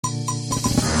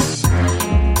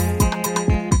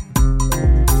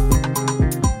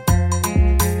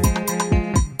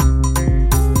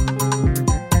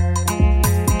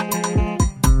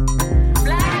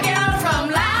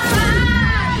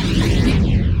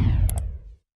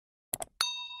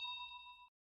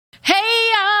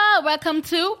welcome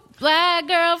to Black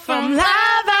Girl from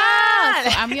Laval. So,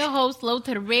 I'm your host, Lo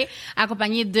Terre,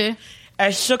 accompagnée de...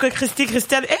 Choco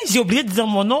Christelle. Hey, j'ai oublié de dire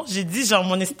mon nom. J'ai dit genre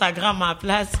mon Instagram à la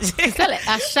place. Christelle,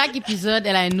 à chaque épisode,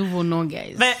 elle a un nouveau nom,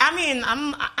 guys. Ben,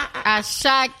 à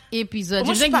chaque épisode.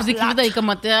 Moi, Je veux que vous écrivez dans les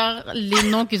commentaires les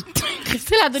noms que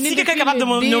Christelle a donnés. Si quelqu'un est capable de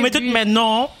me nommer tous mes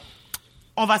noms,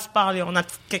 on va se parler. On a un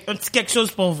petit quelque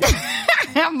chose pour vous.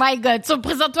 Oh my God. So,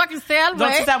 présente-toi, Christelle. Donc,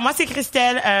 ouais. c'est ça. Moi, c'est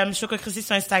Christelle. Choco Christelle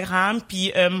sur Instagram.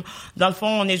 Puis, dans le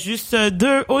fond, on est juste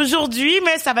deux aujourd'hui,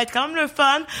 mais ça va être quand même le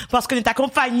fun parce qu'on est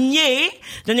accompagné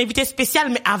d'un invité spécial.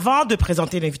 Mais avant de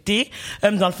présenter l'invité,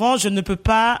 dans le fond, je ne peux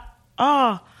pas...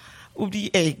 oublier...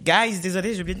 Hey, guys,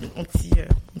 désolé, j'ai oublié mon petit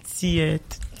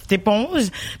éponge.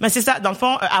 Mais c'est ça. Dans le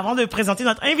fond, avant de présenter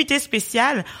notre invité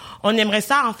spécial, on aimerait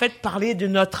ça, en fait, parler de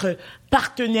notre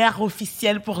partenaire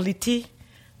officiel pour l'été.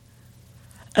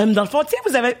 Dans le fond,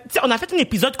 on a fait un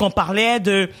épisode qu'on parlait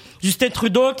de Justin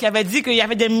Trudeau qui avait dit qu'il y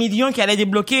avait des millions qui allaient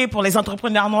débloquer pour les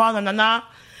entrepreneurs noirs, nanana.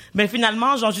 Mais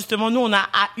finalement, genre, justement, nous, on a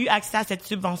eu accès à cette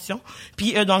subvention.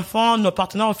 Puis, dans le fond, nos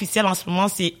partenaires officiels en ce moment,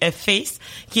 c'est FACE,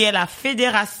 qui est la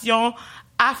Fédération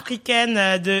africaine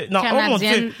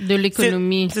canadienne de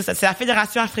l'économie. C'est ça, c'est la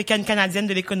Fédération africaine canadienne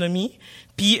de l'économie.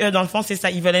 Puis dans le fond, c'est ça,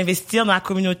 ils veulent investir dans la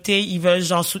communauté, ils veulent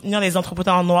genre soutenir les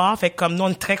entrepreneurs noirs. Fait que comme nous, on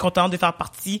est très contents de faire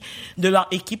partie de leur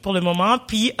équipe pour le moment.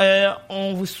 Puis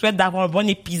on vous souhaite d'avoir un bon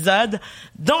épisode.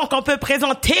 Donc on peut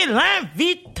présenter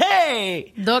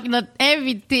l'invité. Donc notre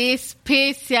invité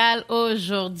spécial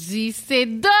aujourd'hui, c'est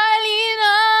Dolina.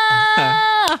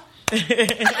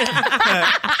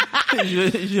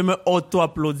 je me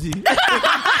auto-applaudis.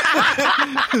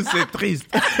 C'est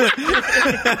triste.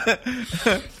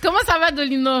 Comment ça va,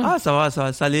 Dolino? Ça va.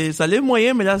 Ça allait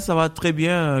moyen, mais là, ça va très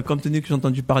bien. Compte tenu que j'ai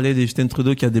entendu parler de Justin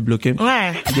Trudeau qui a débloqué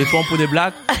des fonds pour des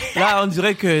blagues. Là, on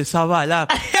dirait que ça va, là.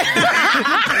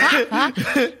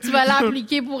 Tu vas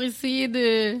l'appliquer pour essayer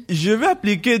de... Je vais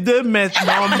appliquer dès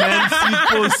maintenant, même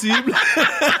si possible.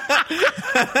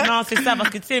 Non, c'est ça, parce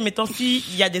que tu sais, mettons,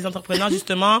 s'il y a des entrepreneurs,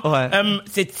 justement,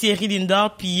 c'est Thierry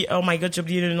Lindor, puis, oh my God, j'ai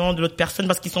oublié le nom de l'autre personne,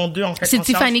 parce qu'ils sont deux, en fait. C'est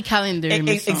Tiffany Callender.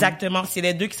 Exactement, c'est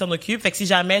les deux qui s'en occupent. Fait que si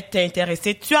jamais t'es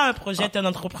intéressé, tu as un projet, t'es un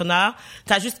entrepreneur,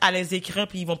 t'as juste à les écrire,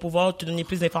 puis ils vont pouvoir te donner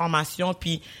plus d'informations,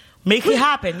 puis make it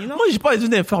happen, you know? Moi, j'ai pas besoin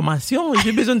d'informations,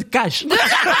 j'ai besoin de cash.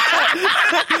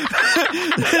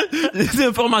 Les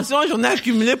informations, j'en ai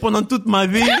accumulé pendant toute ma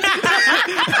vie.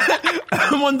 À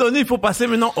un moment donné, il faut passer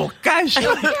maintenant au cash.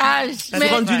 C'est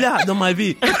rendu là, dans ma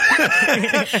vie.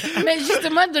 Mais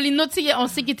justement, Dolino, tu sais, on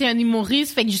sait qu'il était un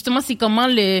humoriste, fait que justement, c'est comment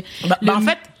en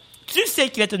fait, tu sais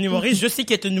qu'il est un humoriste, je sais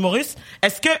qu'il est un humoriste.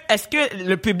 Est-ce que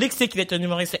le public sait qu'il est un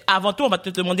humoriste? Avant tout, on va te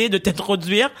demander de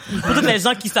t'introduire pour tous les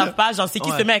gens qui savent pas, genre, c'est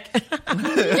qui ce mec?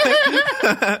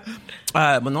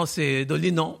 Mon nom, c'est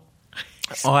Dolino.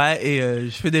 Ouais, et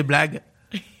je fais des blagues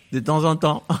de temps en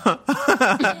temps.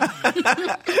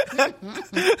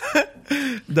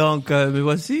 Donc, me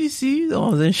voici ici,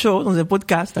 dans un show, dans un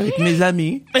podcast avec mes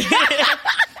amis.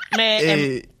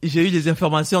 Et j'ai eu des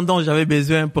informations dont j'avais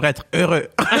besoin pour être heureux.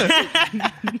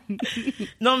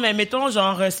 Non, mais mettons,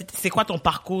 genre, c'est quoi ton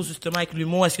parcours, justement, avec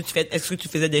l'humour? Est-ce que tu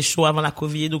faisais des shows avant la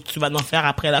COVID, ou que tu vas en faire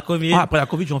après la COVID? Après la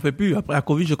COVID, j'en fais plus. Après la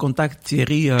COVID, je contacte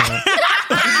Thierry, Yo!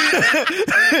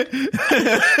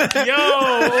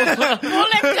 Pour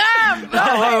les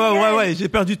câbles! Ouais, j'ai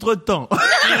perdu trop de temps.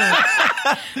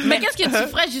 Mais qu'est-ce que tu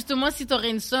ferais justement si tu aurais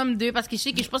une somme parce que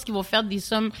je pense qu'ils vont faire des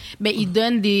sommes, ils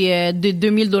donnent de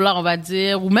 $2,000, on va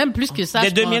dire, ou même plus que ça.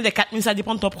 Des 2,000, des 4,000, ça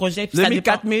dépend de ton projet. 2,000,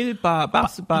 4,000 par.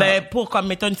 Pour, comme,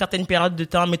 mettons, une certaine période de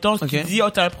temps. Mettons, si tu dis,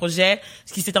 t'as un projet,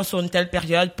 ce qui s'étend sur une telle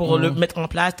période pour le mettre en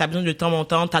place, t'as besoin de temps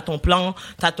montant, t'as ton plan,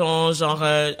 t'as ton, genre,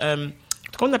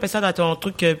 comment on appelle ça dans ton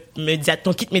truc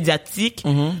ton kit médiatique.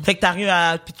 Fait que t'arrives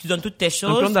puis tu donnes toutes tes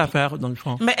choses. Un plan d'affaires, dans le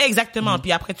fond. Mais exactement.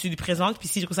 Puis après, tu lui présentes, puis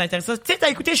si tu trouves ça intéressant. Tu sais, t'as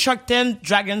écouté Shark Tank,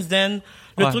 Dragon's Den,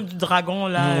 le truc du dragon,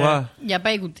 là. Il a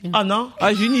pas écouté. Ah non?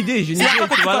 J'ai une idée,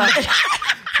 voilà.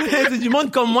 C'est du monde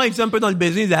comme moi, qui sont un peu dans le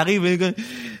besoin, ils arrivent et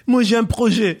moi, j'ai un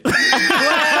projet.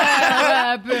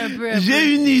 Un peu.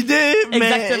 J'ai une idée, mais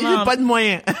exactement. j'ai pas de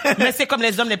moyens. Mais c'est comme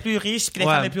les hommes les plus riches, puis les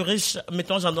femmes les plus riches,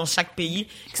 mettons, genre, dans chaque pays,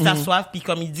 qui s'assoivent, puis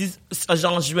comme ils disent,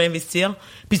 genre, je veux investir,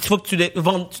 puis il faut que tu les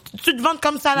vendes. Tu te vendes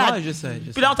comme ça, là. Ouais, je sais.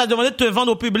 Puis là, on t'a demandé de te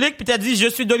vendre au public, puis t'as dit, je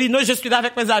suis Dolino, je suis là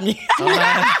avec mes amis. Mon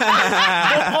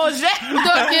projet.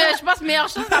 Donc, je pense meilleure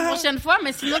chose la prochaine fois,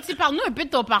 mais sinon, tu parle-nous un peu de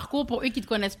ton parcours pour eux qui te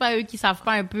connaissent pas, eux qui savent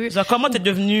pas un peu. Genre, comment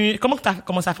t'as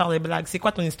commencé à faire des blagues? C'est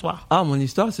quoi ton histoire? Mon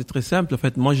histoire, c'est très simple. En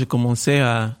fait, moi, j'ai commencé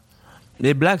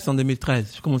les blagues, c'est en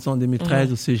 2013. J'ai commencé en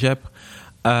 2013 au cégep.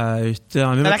 J'étais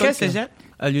en même à laquelle cégep?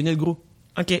 À Lionel Gros.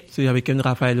 OK. C'est avec Ken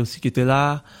Raphaël aussi qui était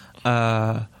là.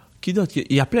 Qui d'autre?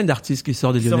 Il y a plein d'artistes qui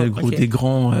sortent de Lionel Gros, des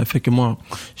grands, fait que moi,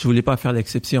 je voulais pas faire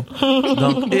l'exception.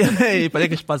 Donc, il fallait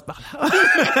que je passe par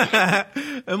là.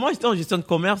 Moi, j'étais en gestion de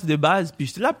commerce de base, puis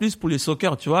j'étais là plus pour le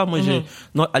soccer, tu vois. Moi,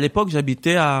 non, à l'époque,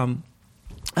 j'habitais à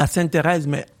Sainte-Thérèse,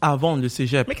 mais avant le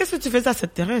cégep. Mais qu'est-ce que tu faisais à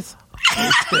Sainte-Thérèse?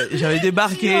 J'avais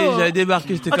débarqué,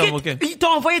 j'étais comme, OK. Ils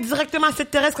t'ont envoyé directement à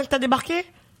Sainte-Thérèse quand t'as débarqué?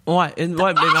 Ouais, mais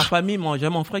ma famille, j'ai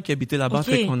mon frère qui habitait là-bas,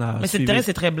 fait qu'on a Mais Sainte-Thérèse,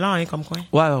 c'est très blanc, hein, comme coin.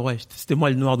 Ouais, c'était moi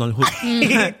le noir dans le hood.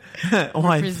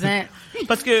 Ouais.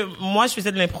 Parce que moi, je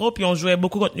faisais de l'impro, puis on jouait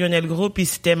beaucoup contre Lionel Gros, puis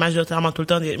c'était majoritairement tout le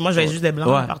temps moi, j'avais juste des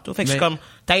blancs partout. Fait que je suis comme,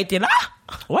 t'as été là?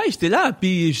 Ouais, j'étais là,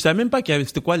 puis je savais même pas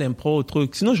c'était quoi l'impro,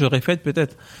 truc. Sinon, j'aurais fait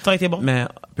peut-être. Ça aurait été bon. Mais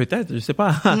peut-être, je sais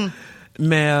pas.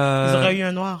 Mais ils auraient eu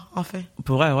un noir, en fait.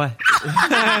 Ouais.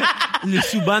 Le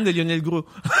sous-ban de Lionel Gros.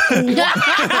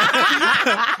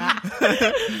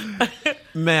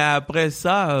 Mais après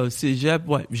ça, cégep,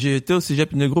 j'étais au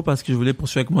cégep Lionel Gros parce que je voulais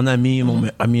poursuivre avec mon ami. Mon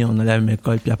ami, on allait à la même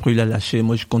école, puis après il a lâché.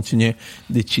 Moi, je continuais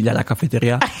de chiller à la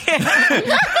cafétéria. Parce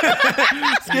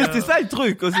que c'était ça le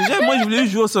truc. Au cégep, moi, je voulais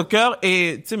jouer au soccer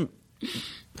et, tu sais,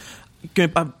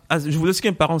 je voulais aussi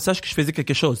qu'un parent sache que je faisais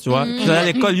quelque chose, tu vois. J'allais à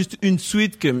l'école juste une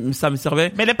suite que ça me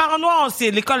servait. Mais les parents noirs,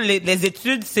 c'est l'école, les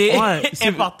études, c'est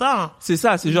important. C'est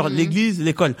ça, c'est genre l'église,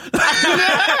 l'école.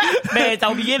 Mais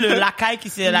t'as oublié la caille qui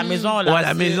c'est la maison. Là,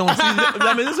 la maison.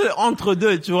 La maison, c'est entre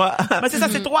deux, tu vois. Mais c'est ça,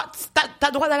 c'est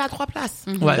t'as droit d'aller à 3 places.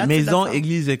 Ouais, là, maison,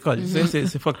 église, école.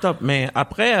 C'est fucked up. Mais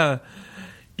après,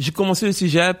 j'ai commencé le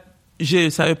cégep. Je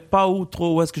savais pas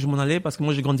où est-ce que je m'en allais parce que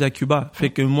moi j'ai grandi à Cuba. Fait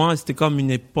que moi c'était comme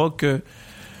une époque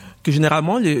que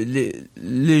généralement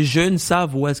les jeunes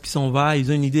savent où est-ce qu'ils s'en vont, ils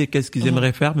ont une idée de qu'est-ce qu'ils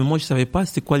aimeraient faire, mais moi je savais pas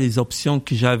c'était quoi les options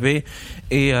que j'avais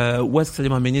et où est-ce que ça allait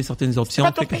m'amener certaines options.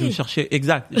 Fait que je me cherchais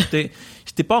exact.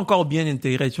 J'étais pas encore bien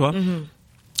intégré, tu vois.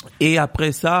 Et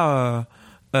après ça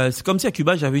c'est comme si à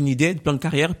Cuba j'avais une idée de plan de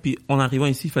carrière puis en arrivant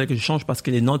ici il fallait que je change parce que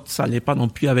les notes ça allait pas non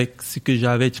plus avec ce que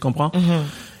j'avais, tu comprends?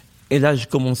 Et là, j'ai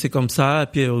commencé comme ça.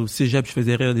 Puis au cégep, je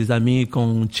faisais rire des amis quand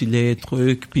on chillait,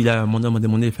 trucs. Puis là, mon homme m'a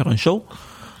demandé de faire un show.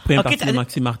 Première partie de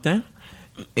Maxime Martin.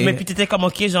 Et... Mais puis t'étais comme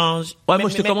OK, genre... Ouais, moi,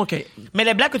 j'étais comme OK. Mais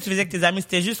les blagues que tu faisais avec tes amis,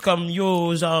 c'était juste comme,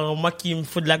 yo, genre, moi qui me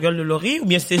fous de la gueule de Laurie? Ou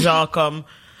bien c'était genre comme...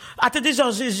 Attendez,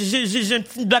 genre, j'ai une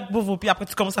petite blague pour vous, puis après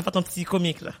tu commences à faire ton petit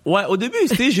comique, là. Ouais, au début,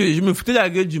 c'était, je me foutais de la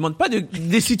gueule du monde. Pas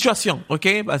des situations,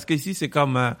 OK? Parce que ici, c'est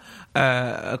comme,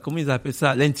 comment ils appellent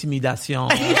ça? L'intimidation.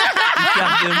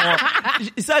 Regardez-moi.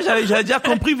 Ça, j'avais déjà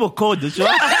compris vos codes, tu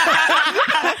vois.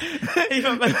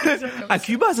 À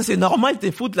Cuba, ça c'est normal,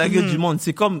 t'es foutre la gueule du monde.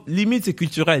 C'est comme, limite, c'est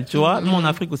culturel, tu vois. Nous, en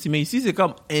Afrique aussi. Mais ici, c'est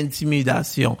comme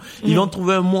intimidation. Ils vont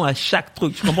trouver un mot à chaque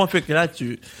truc. Tu comprends? Fait que là,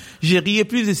 j'ai rié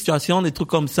plus des situations, des trucs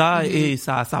comme ça, et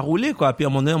ça roulait, quoi. Puis à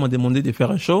un moment donné, on m'a demandé de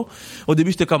faire un show. Au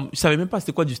début, j'étais comme, je savais même pas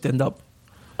c'était quoi du stand-up.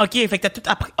 OK, fait que t'as tout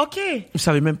appris. OK. Je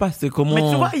savais même pas c'était comment. Mais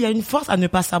tu vois, il y a une force à ne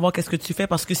pas savoir qu'est-ce que tu fais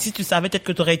parce que si tu savais, peut-être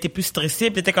que t'aurais été plus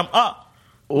stressé, peut-être comme,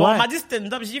 bon, on m'a dit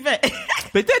stand-up, j'y vais.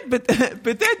 peut-être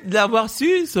l'avoir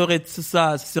su,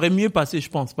 ça serait mieux passé, je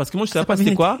pense. Parce que moi, je savais pas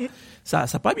c'était quoi. Ça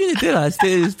a pas bien été, là.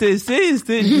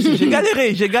 J'ai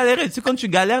galéré. Tu sais, quand tu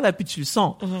galères, là, puis tu le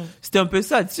sens. C'était un peu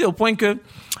ça, tu sais, au point que,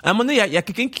 à un moment donné, il y a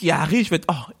quelqu'un qui arrive, je fais,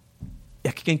 il y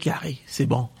a quelqu'un qui arrive, c'est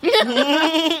bon.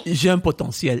 J'ai un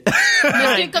potentiel.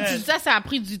 Mais quand tu dis ça a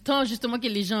pris du temps, justement, que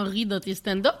les gens rient dans tes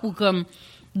stand-up ou comme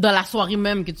dans la soirée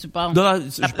même que tu parles?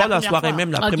 Je parle de la soirée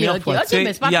même, la première fois. Tu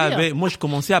sais, il y avait, moi, je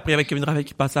commençais, après, il y avait Kevin Raphaël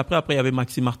qui passait après, il y avait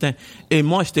Maxime Martin. Et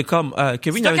moi, j'étais comme,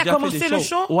 Kevin avait déjà fait des shows. C'est toi qui as commencé le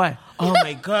show? Ouais. Oh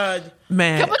my God.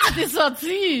 Mais. Comment tu t'es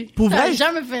senti? Pour vrai? T'as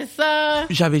jamais fait ça?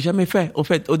 J'avais jamais fait. Au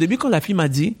fait, au début, quand la fille m'a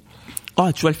dit,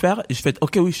 tu vas le faire? Et je fais,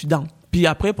 OK, oui, je suis down. Puis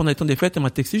après, pendant le temps des fêtes, elle m'a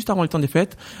texté juste avant le temps des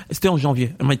fêtes. C'était en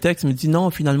janvier. Elle m'a texté, elle me dit non,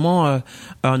 finalement,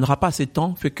 on n'aura pas assez de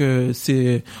temps, fait que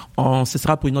ce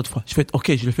sera pour une autre fois. Je fais,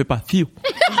 OK, je le fais pas. Fiu.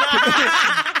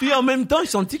 Puis en même temps, je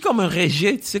senti comme un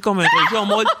rejet, tu sais, comme un rejet en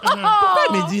mode, pourquoi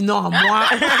elle me dit non à moi?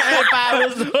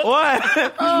 Ouais.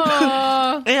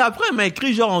 Et après, elle m'a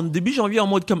écrit genre en début janvier en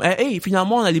mode comme, hey,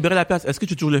 finalement, on a libéré la place. Est-ce que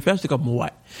tu veux toujours le faire? J'étais comme,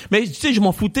 ouais. Mais tu sais, je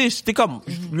m'en foutais. C'était comme,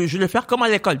 je vais le faire comme à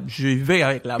l'école. Je vais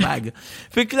avec la vague.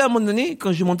 Fait que là, à un moment donné,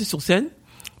 quand j'ai monté sur scène,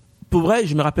 pour vrai,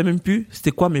 je me rappelle même plus c'était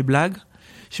quoi mes blagues.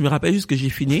 Je me rappelle juste que j'ai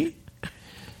fini.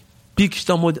 Puis que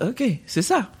j'étais en mode, OK, c'est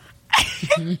ça.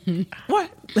 Ouais.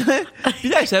 Puis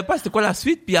là, je savais pas c'était quoi la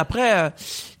suite. Puis après,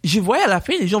 je voyais à la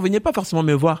fin, les gens venaient pas forcément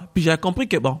me voir. Puis j'ai compris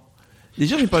que bon, les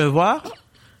gens venaient pas me voir,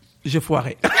 j'ai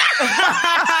foiré.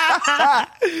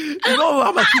 Ils vont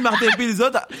voir Maxime Martin puis les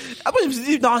autres. Après, je me suis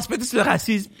dit, non, c'est peut-être le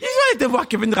racisme. Ils ont été voir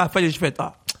Kevin Raphaël et je fais,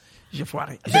 j'ai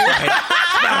foiré. C'est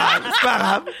pas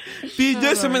grave. Puis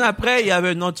 2 semaines après, il y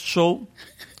avait un autre show.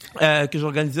 que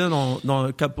j'organisais dans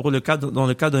le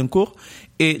cadre d'un cours.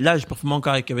 Et là, je performais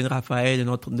encore avec Kevin Raphaël, un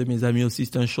autre de mes amis aussi.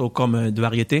 C'était un show comme de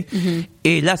variété.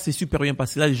 Et là, c'est super bien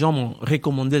passé. Là, les gens m'ont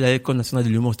recommandé à l'École nationale de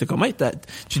l'humour. C'était comme, hey,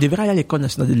 tu devrais aller à l'École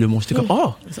nationale de l'humour. J'étais comme,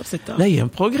 oh, Ça, c'est top. là, il y a un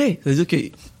progrès. C'est-à-dire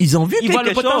qu'ils ont vu Ils voient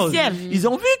quelque le chose. potentiel. Ils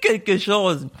ont vu quelque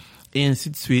chose. Et ainsi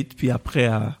de suite. Puis après,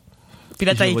 Puis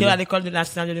là, t'as je été reviens. à l'École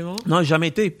nationale de l'humour? non, jamais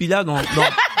été. Puis là,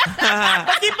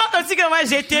 Parce qu'il pense aussi que moi,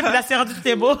 j'ai été, puis là, c'est rendu tout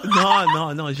est beau.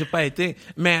 non, j'ai pas été.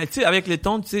 Mais tu sais, avec le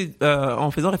temps, tu sais,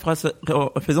 en faisant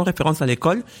référence à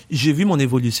l'école, j'ai vu mon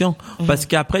évolution. Parce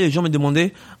qu'après, les gens me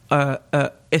demandaient,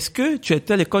 est-ce que tu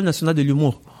étais à l'École nationale de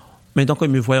l'humour? Maintenant, quand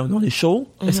ils me voyaient dans les shows,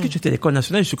 est-ce que tu étais à l'École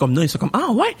nationale? Je suis comme non, ils sont comme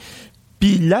ah ouais.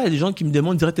 Puis là, il y a des gens qui me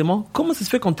demandent directement comment ça se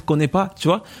fait qu'on te connaît pas, tu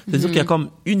vois? C'est-à-dire qu'il y a comme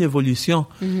une évolution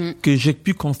que j'ai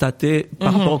pu constater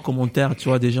par rapport aux commentaires, tu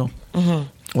vois, des gens.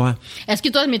 Ouais. Est-ce que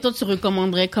toi, mettons, tu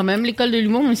recommanderais quand même l'école de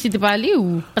l'humour, même si t'es pas allé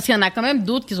ou? Parce qu'il y en a quand même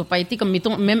d'autres qui sont pas été, comme,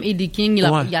 mettons, même Eddie King,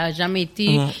 il a jamais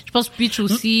été. Je pense Pitch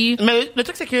aussi. Mais le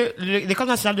truc, c'est que l'École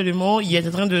nationale de l'humour, il est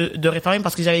en train de réformer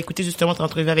parce que j'avais écouté justement ton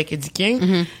entrevue avec Eddie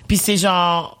King. Puis c'est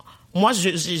genre, moi,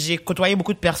 j'ai côtoyé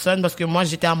beaucoup de personnes parce que moi,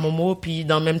 j'étais à Momo, puis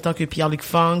dans le même temps que Pierre-Luc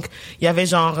Funk, il y avait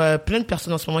genre plein de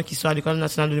personnes en ce moment qui sont à l'École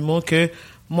nationale de l'humour que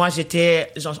moi,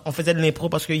 j'étais, genre, on faisait de l'impro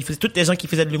parce que toutes les gens qui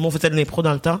faisaient de l'humour faisaient de l'impro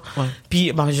dans le temps. Ouais.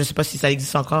 Puis, bon, je sais pas si ça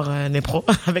existe encore, l'impro,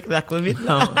 avec la COVID.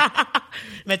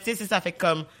 Mais tu sais, c'est ça, fait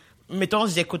comme, mettons,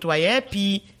 je les côtoyais,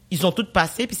 puis ils ont toutes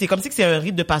passé, puis c'est comme si que c'est un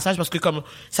rite de passage parce que comme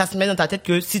ça se met dans ta tête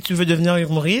que si tu veux devenir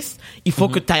humoriste, il faut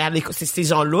que tu ailles à l'école. C'est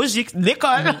genre logique,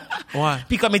 l'école. Ouais.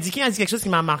 Puis comme Eddie King a dit quelque chose qui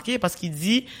m'a marqué parce qu'il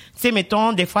dit, tu sais,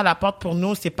 mettons, des fois la porte pour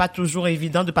nous, c'est pas toujours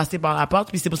évident de passer par la porte,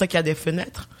 puis c'est pour ça qu'il y a des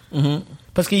fenêtres.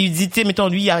 Parce qu'il dit, tu sais, mettons,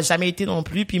 lui, il a jamais été non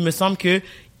plus, puis il me semble que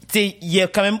tu sais, il est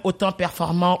quand même autant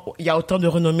performant, il y a autant de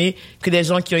renommée que des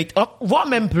gens qui ont été, voire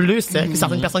même plus, hein, que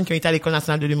certaines personnes qui ont été à l'École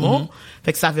nationale de l'humour.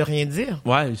 Fait que ça veut rien dire.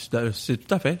 Ouais, c'est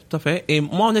tout à fait. Et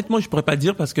moi, honnêtement, je pourrais pas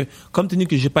dire parce que, comme tenu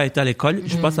que j'ai pas été à l'école,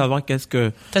 je peux pas savoir qu'est-ce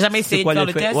que... T'as jamais essayé de faire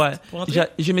le test? Ouais. Pour entrer?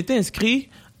 Je m'étais inscrit,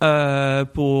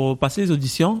 pour passer les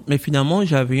auditions, mais finalement,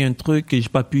 j'avais un truc que j'ai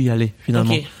pas pu y aller,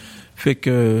 finalement. Okay. Fait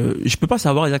que je peux pas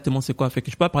savoir exactement c'est quoi. Fait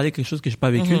que je peux pas parler de quelque chose que j'ai pas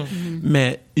vécu.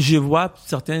 Mais je vois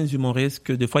certains humoristes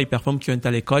que des fois ils performent qui ont été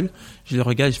à l'école. Je les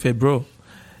regarde, je fais bro,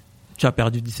 tu as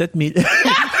perdu 17 000.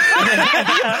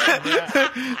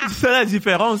 C'est la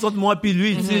différence entre moi puis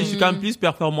lui. Tu sais, je suis quand même plus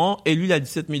performant et lui il a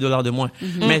 17 000 $ de moins.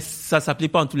 Mais ça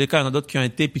s'applique pas en tous les cas. Il y en a d'autres qui ont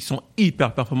été puis qui sont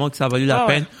hyper performants que ça a valu la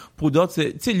peine. Pour d'autres,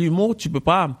 tu sais, l'humour,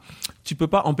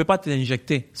 on peut pas te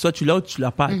l'injecter. Soit tu l'as ou tu l'as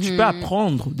pas. Tu peux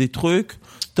apprendre des trucs,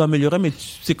 t'améliorer, mais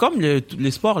c'est comme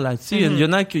les sports là. Tu sais, il y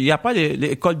en a il y a pas les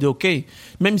écoles de hockey.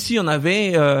 Même si on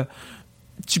avait,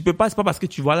 tu peux pas, c'est pas parce que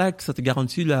tu vois là que ça te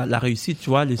garantit la réussite,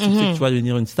 tu vois, les succès que tu vas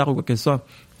devenir une star ou quoi que ce soit.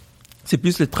 C'est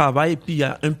plus le travail, puis il y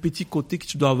a un petit côté que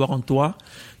tu dois avoir en toi,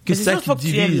 que c'est ça qui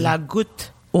divise. Tu aies la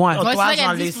goutte. Ouais. En toi, c'est dans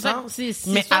ça l'essence.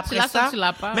 mais après ça, tu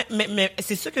l'as pas. mais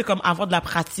c'est sûr que comme avoir de la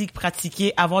pratique,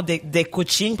 pratiquer, avoir des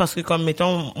coachings, parce que comme,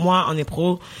 mettons, moi, en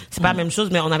impro, c'est pas la même chose,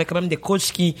 mais on avait quand même des coachs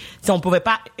qui, tu sais, on pouvait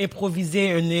pas improviser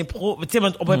une impro, tu sais,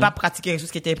 on pouvait pas pratiquer quelque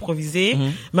chose qui était improvisé,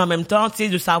 mais en même temps, tu sais,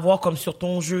 de savoir comme sur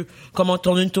ton jeu, comment tu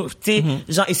sais,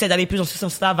 genre, essaie d'aller plus dans ce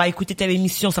sens-là, va écouter telle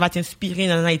émission, ça va t'inspirer,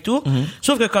 nanana et tout. Je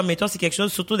trouve que comme, mettons, c'est quelque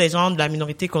chose, surtout des gens de la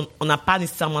minorité qu'on n'a pas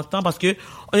nécessairement le temps parce que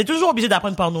on est toujours obligé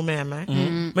d'apprendre par nous-mêmes,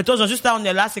 hein. Mettons, genre, juste là, on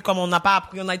est là, c'est comme on n'a pas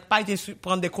appris, on n'a pas été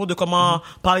prendre des cours de comment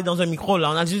parler dans un micro, là.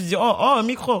 On a juste dit, un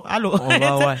micro, allô.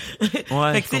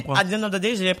 Ouais, fait que, tu sais, à the end of the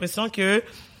day, j'ai l'impression que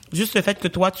juste le fait que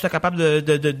toi, tu sois capable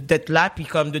d'être là, puis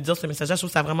comme de dire ce message-là, je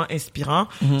trouve ça vraiment inspirant.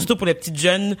 Surtout pour les petites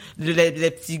jeunes, les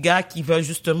petits gars qui veulent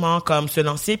justement comme se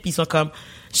lancer, puis ils sont comme,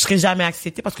 je serais jamais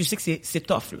accepté parce que je sais que c'est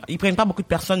tough, là. Ils prennent pas beaucoup de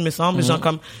personnes, me semble, genre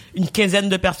comme une quinzaine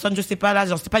de personnes, je sais pas, là,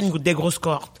 genre, c'est pas des grosses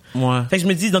cohortes. Ouais. Fait que je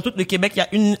me dis, dans tout le Québec, il y a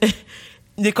une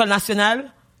école nationale,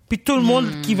 puis tout le monde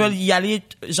qui veut y aller,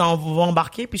 genre, va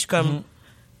embarquer, puis je suis comme,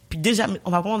 puis déjà,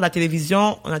 on va prendre la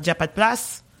télévision, on a déjà pas de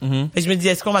place. Et je me dis,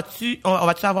 est-ce qu'on va-tu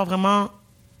avoir vraiment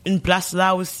une place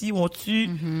là aussi, ou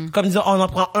comme disons, on en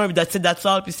prend un, puis that's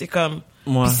all, puis c'est comme,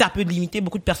 puis ça peut limiter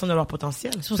beaucoup de personnes de leur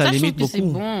potentiel. C'est pour ça que je trouve que c'est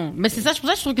bon. Mais c'est ça, c'est pour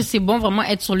ça que je trouve que c'est bon vraiment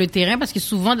être sur le terrain parce que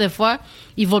souvent, des fois,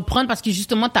 ils vont le prendre parce que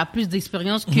justement, t'as plus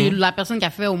d'expérience que la personne qui a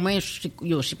fait au moins,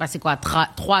 je sais pas c'est quoi,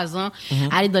 3 ans,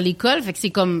 aller dans l'école. Fait que c'est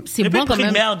comme, c'est bon quand même.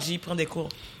 Le primaire, j'y prends des cours.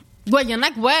 Ouais, il y en a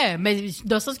que, ouais, mais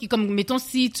dans le sens que, comme, mettons,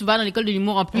 si tu vas dans l'école de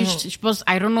l'humour, en plus, je pense,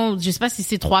 I don't know, je sais pas si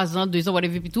c'est 3 ans, 2 ans,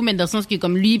 whatever, et tout, mais dans le sens que,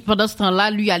 comme lui, pendant ce temps-là,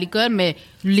 lui, à l'école, mais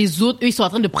les autres, eux, ils sont en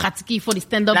train de pratiquer, ils font des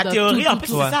stand-up. La théorie, en plus,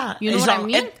 c'est ça. You know genre, what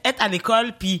I mean? être à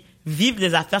l'école, puis vivre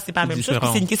des affaires, c'est pas la même chose. Puis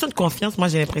c'est une question de confiance, moi,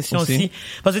 j'ai l'impression aussi.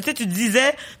 Parce que tu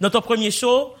disais, dans ton premier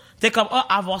show, t'es comme,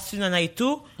 avoir su nana et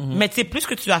tout. Mais tu sais, plus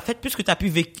que tu as fait, plus que tu as pu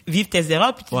vivre tes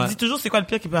erreurs, puis tu te dis toujours c'est quoi le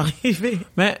pire qui peut arriver.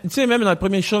 Mais tu sais, même dans le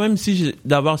premier show, même si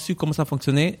d'avoir su comment ça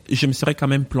fonctionnait, je me serais quand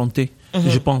même planté,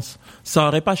 je pense. Ça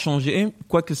aurait pas changé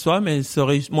quoi que ce soit, mais ça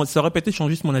aurait peut-être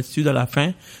changé juste mon attitude à la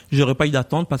fin. J'aurais pas eu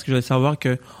d'attente parce que je voulais savoir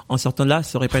que en sortant de là,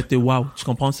 ça aurait pas été waouh. Tu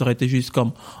comprends? Ça aurait été juste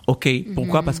comme, OK.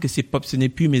 Pourquoi? Parce que ce n'est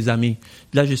plus mes amis.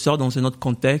 Là, je sors dans un autre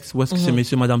contexte où est-ce que c'est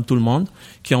monsieur, madame, tout le monde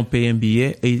qui ont payé un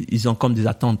billet et ils ont comme des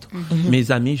attentes.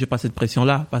 Mes amis, j'ai pas cette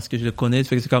pression-là parce que je les connais.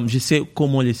 C'est comme, je sais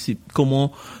comment aller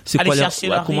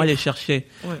chercher.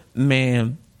 Ouais.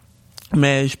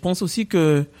 Mais je pense aussi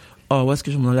que, où est-ce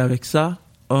que je m'en allais avec ça?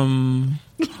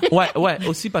 Ouais,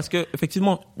 aussi parce que,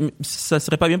 effectivement, ça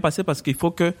serait pas bien passé parce qu'il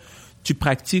faut que tu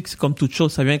pratiques. C'est comme toute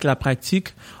chose, ça vient avec la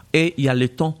pratique et il y a le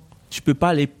temps. Tu peux pas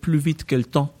aller plus vite que le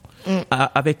temps.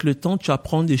 Avec le temps, tu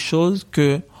apprends des choses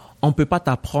que on peut pas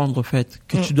t'apprendre, en fait,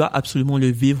 que tu dois absolument le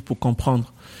vivre pour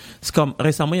comprendre. C'est comme,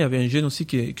 récemment, il y avait un jeune aussi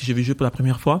que j'ai vu jouer pour la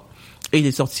première fois. Et il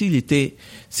est sorti, il était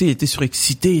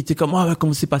surexcité, il était comme,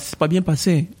 comment c'est pas bien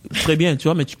passé. Très bien, tu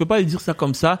vois, mais tu peux pas lui dire ça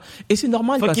comme ça. Et c'est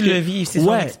normal faut parce qu'il que. le vive, c'est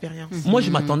son expérience. Moi, je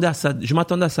m'attendais à ça. Tu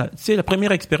sais, la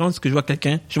première expérience que je vois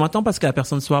quelqu'un, je m'attends pas à ce que la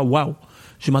personne soit waouh.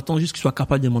 Je m'attends juste qu'il soit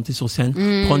capable de monter sur scène,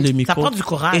 prendre le micro. Ça prend du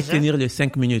courage, et tenir les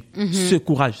 5 minutes. Ce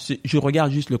courage. Je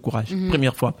regarde juste le courage.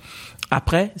 Première fois.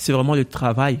 Après, c'est vraiment le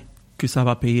travail que ça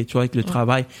va payer, tu vois, avec le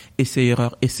travail et ses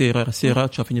erreurs,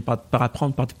 tu vas finir par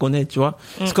apprendre, par te connaître, tu vois.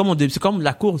 C'est comme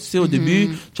la course, tu sais, au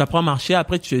début, tu apprends à marcher,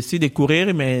 après tu essaies de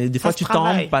courir, mais des fois tu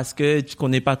tombes parce que tu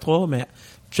connais pas trop, mais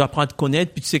tu apprends à te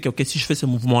connaître, puis tu sais que, OK, si je fais ce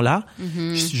mouvement-là,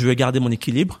 je vais garder mon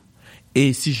équilibre.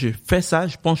 Et si je fais ça,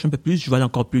 je penche un peu plus, je vais aller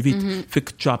encore plus vite. Fait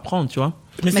que tu apprends, tu vois.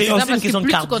 Mais c'est c'est aussi ça, une parce que question de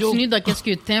plus tu cardio. continues dans qu'est-ce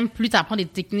que t'aimes, plus tu apprends des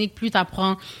techniques, plus tu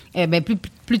apprends,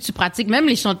 plus tu pratiques. Même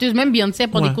les chanteuses, même Beyoncé, elle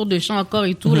prend des cours de chant encore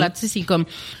et tout. Là, tu sais, c'est comme,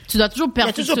 tu dois toujours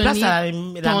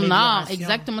perfectionner ton art.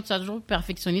 Exactement, tu dois toujours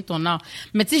perfectionner ton art.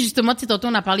 Mais tu sais, justement, tu sais, tantôt,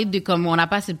 on a parlé de comme, on n'a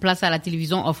pas assez de place à la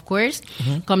télévision, of course,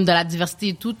 comme de la diversité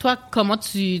et tout. Toi, comment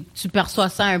tu perçois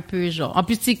ça un peu, genre? En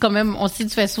plus, tu sais, quand même, on sait,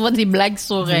 tu fais souvent des blagues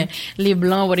sur les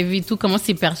blancs, whatever et tout. Comment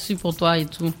c'est perçu pour toi et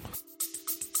tout?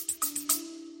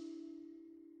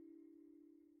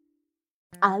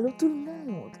 Allô tout le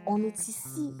monde, on est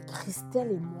ici, Christelle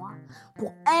et moi,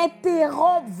 pour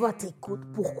interrompre votre écoute.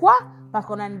 Pourquoi? Parce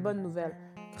qu'on a une bonne nouvelle.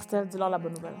 Christelle, dis-leur la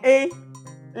bonne nouvelle. Et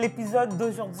l'épisode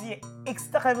d'aujourd'hui est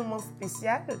extrêmement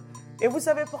spécial. Et vous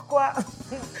savez pourquoi?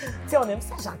 Tu sais, on aime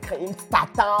ça, genre créer une petite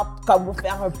attente, comme vous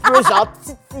faire un peu, genre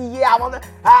titiller avant de...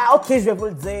 Ah, OK, je vais vous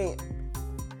le dire.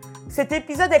 Cet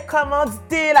épisode est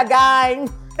commandité, la gang!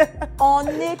 On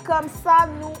est comme ça,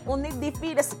 nous. On est des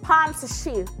filles de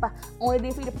sponsorship. On est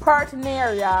des filles de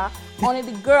partenariat. On est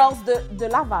des girls de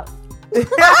Laval.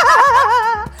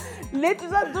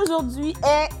 L'épisode d'aujourd'hui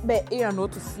et un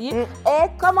autre aussi,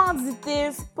 est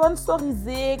commandité,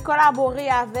 sponsorisé, collaboré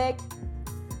avec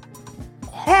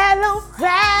Hello Fresh.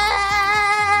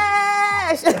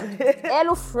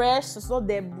 Hello Fresh, ce sont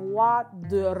des boîtes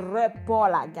de repas,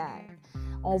 la gang.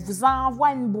 On vous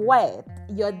envoie une boîte.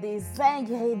 Il y a des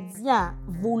ingrédients.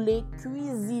 Vous les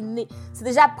cuisinez. C'est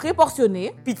déjà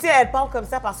préportionné. Puis tu sais, elle parle comme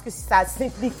ça parce que ça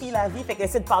simplifie la vie. Fait qu'elle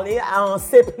essaie de parler en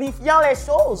simplifiant les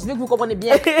choses. Je veux que vous compreniez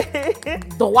bien.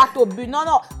 Droit au but. Non.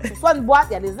 C'est soit une boîte,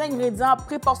 il y a des ingrédients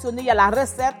préportionnés, il y a la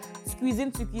recette.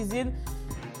 Tu cuisines.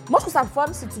 Moi, je trouve ça fun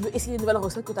si tu veux essayer une nouvelle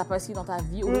recette que tu n'as pas essayé dans ta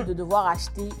vie au lieu de devoir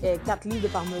acheter 4 livres de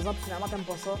parmesan puis finalement, tu n'aimes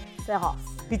pas ça. C'est rare.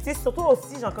 Puis tu sais, surtout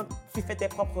aussi, genre, quand tu fais tes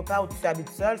propres repas ou tu habites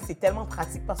seul, c'est tellement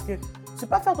pratique parce que tu peux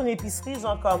pas faire ton épicerie,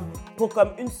 genre, pour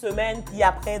une semaine, puis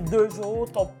après 2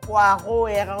 jours, ton poireau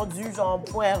est rendu, genre,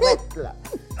 poireautte, là.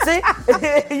 Tu sais,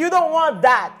 you don't want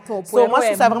that. So, moi, je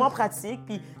trouve ça vraiment pratique,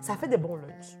 puis ça fait des bons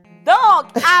lunchs. Donc,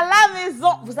 à la maison,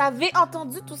 vous avez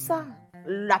entendu tout ça?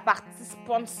 La partie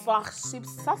sponsorship,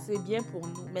 ça, c'est bien pour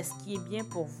nous. Mais ce qui est bien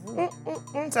pour vous...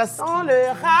 Ça sent le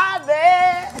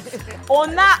rabais! On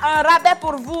a un rabais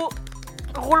pour vous.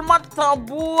 Roulement de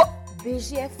tambour.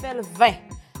 Bgfl 20.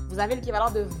 Vous avez l'équivalent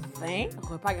de 20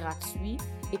 repas gratuits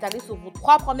étalés sur vos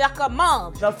 3 premières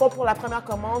commandes. Dans le fond, pour la première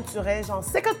commande, tu aurais genre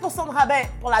 50% de rabais.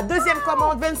 Pour la deuxième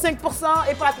commande,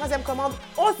 25%. Et pour la troisième commande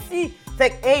aussi.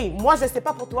 Fait que, hey, moi, je sais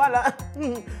pas pour toi, là.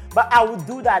 But I would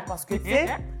do that parce que, tu sais,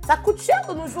 ça coûte cher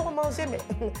de nos jours manger, mais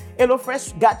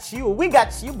HelloFresh got you. We got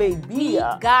you, baby. We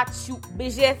got you.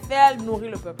 Bgfl nourrit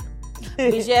le peuple.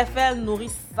 Bgfl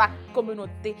nourrit sa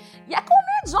communauté. Il y a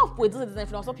combien de gens, vous pouvez dire, des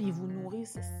influenceurs, puis ils vous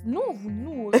nourrissent? Nous, on vous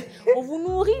nourrit. On vous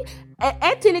nourrit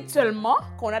intellectuellement,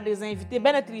 qu'on a des invités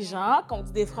bien intelligents, qu'on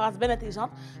dit des phrases bien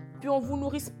intelligentes, puis on vous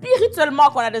nourrit spirituellement,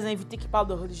 qu'on a des invités qui parlent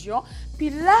de religion,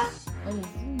 puis là, on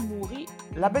vous nourrit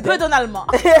bedonalement.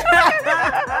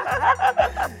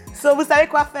 So, vous savez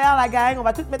quoi faire, la gang. On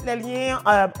va tout mettre les liens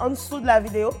en dessous de la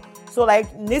vidéo. So,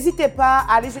 n'hésitez pas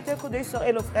à aller jeter un coup d'œil sur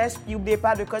HelloFresh. Puis, n'oubliez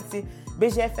pas, le code, c'est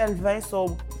BGFL20.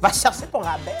 So, va chercher ton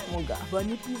rabais, mon gars. Bon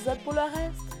épisode pour le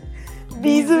reste.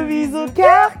 Bisous, bisous,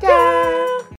 cœur, cœur.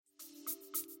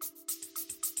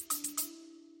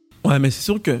 Ouais, mais c'est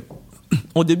sûr que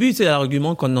au début, c'est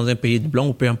l'argument qu'on est dans un pays de blanc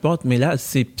ou peu importe, mais là,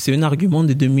 c'est un argument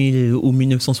de 2000 ou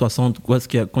 1960,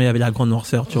 quand il y avait la grande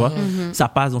noirceur, tu vois. Ça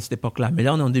passe dans cette époque-là. Mais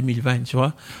là, on est en 2020, tu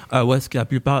vois, où est-ce que la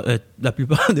plupart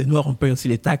des Noirs, on paye aussi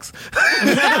les taxes.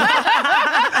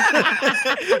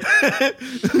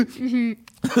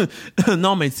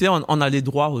 Non, mais tu sais, on a les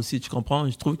droits aussi, tu comprends?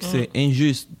 Je trouve que c'est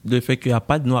injuste le fait qu'il n'y a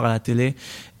pas de Noirs à la télé.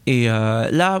 Et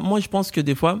là, moi, je pense que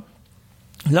des fois,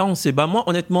 là, on sait. Moi,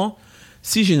 honnêtement,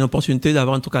 si j'ai une opportunité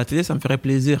d'avoir un truc à la télé, ça me ferait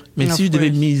plaisir. Mais si je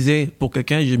devais miser pour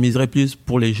quelqu'un, je miserais plus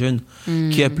pour les jeunes,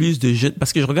 qui a plus de jeunes.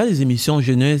 Parce que je regarde les émissions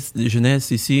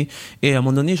jeunesse ici, et à un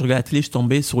moment donné, je regarde la télé, je suis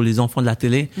tombé sur les enfants de la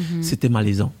télé. C'était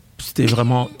malaisant. C'était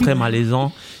vraiment très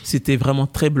malaisant. C'était vraiment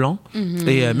très blanc.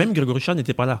 Et même Grégory Charles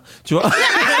n'était pas là. Tu vois?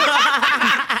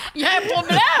 Il y a un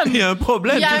problème. Il y a un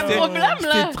problème. Il y a un problème, là.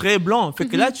 C'était très blanc. Fait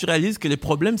que là, tu réalises que les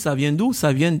problèmes, ça vient d'où?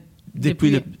 Ça vient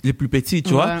depuis les plus petits,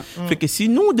 tu vois. Fait que si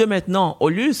nous, de maintenant, au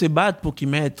lieu de se battre pour qu'ils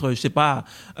mettent, je sais pas,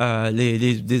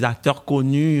 des acteurs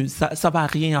connus, ça va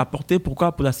rien apporter.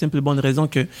 Pourquoi? Pour la simple et bonne raison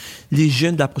que les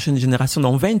jeunes de la prochaine génération,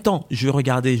 dans 20 ans, je vais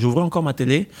regarder, j'ouvre encore ma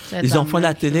télé, les enfants de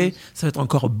la télé, ça va être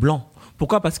encore blanc.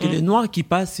 Pourquoi? Parce que les noirs qui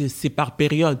passent, c'est par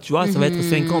période, tu vois, ça va être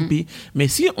 5 ans. Mais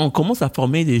si on commence à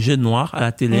former des jeunes noirs à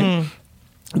la télé,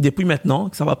 depuis maintenant,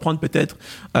 que ça va prendre peut-être,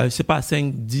 je sais pas,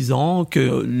 5-10 ans,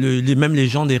 que même les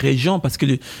gens des régions, parce que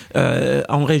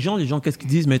en région, les gens, qu'est-ce qu'ils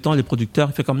disent, mettons, les producteurs,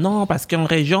 ils font comme, non, parce qu'en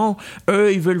région,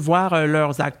 eux, ils veulent voir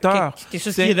leurs acteurs. Quelque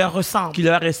chose qui leur ressemble. Qui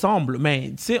leur ressemble.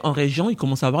 Mais, tu sais, en région, ils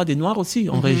commencent à avoir des noirs aussi,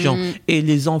 en région. Et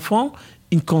les enfants,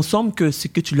 ils ne consomment que ce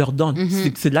que tu leur donnes.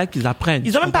 C'est là qu'ils apprennent.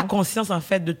 Ils n'ont même pas conscience, en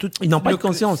fait, de tout. Ils n'ont pas de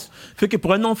conscience. Fait que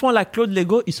pour un enfant, la Claude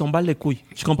Lego, ils s'en battent les couilles.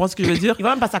 Tu comprends ce que je veux dire? Ils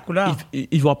voient même pas sa couleur.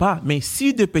 Ils voient pas. Mais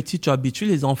si de petit, tu habitues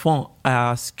les enfants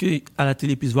à ce que, à la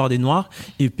télé, ils puissent voir des Noirs,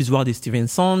 ils puissent voir des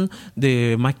Stevenson,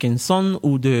 des Mackinson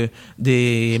ou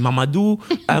des Mamadou.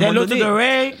 Des Lotto de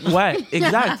Ray. Ouais,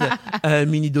 exact.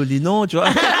 Mini Dolino, tu vois.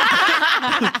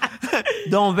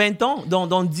 Dans 20 ans,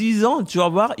 dans 10 ans, tu vas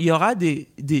voir, il y aura des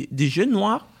jeunes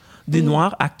noirs, des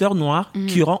noirs, acteurs noirs,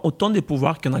 qui auront autant de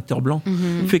pouvoir qu'un acteur blanc.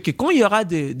 Fait que quand il y aura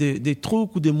des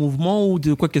trucs ou des mouvements ou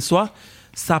de quoi que ce soit,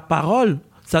 sa parole,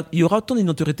 il y aura autant de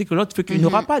notoriété que l'autre. Fait qu'il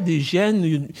n'aura pas des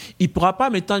gènes, il pourra pas,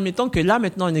 mettons que là,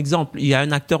 maintenant, un exemple, il y a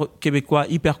un acteur québécois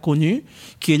hyper connu,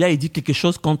 qui est là, il dit quelque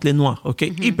chose contre les noirs, ok?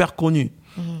 Hyper connu.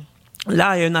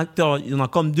 Là, il y a un acteur, il y en a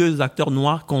comme 2 acteurs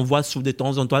noirs qu'on voit sur des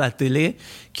temps en temps à la télé,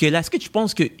 qui est là. Est-ce que tu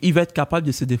penses qu'il va être capable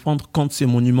de se défendre contre ces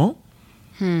monuments?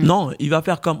 Non, il va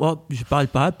faire comme, oh, je parle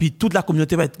pas, puis toute la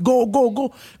communauté va être go, go,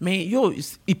 go. Mais yo,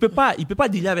 il peut pas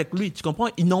dealer avec lui, tu comprends?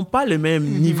 Ils n'ont pas le même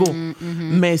niveau.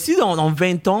 Mais si dans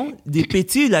 20 ans, des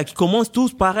petits, là, qui commencent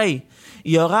tous pareil,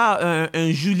 il y aura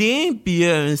un Julien, puis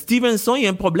un Stevenson, il y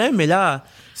a un problème, mais là,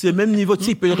 c'est le même niveau, tu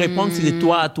sais, il peut répondre, c'est de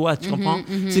toi à toi, tu comprends?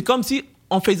 C'est comme si,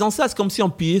 en faisant ça, c'est comme si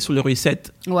on pillait sur le reset.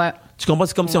 Ouais. Tu comprends?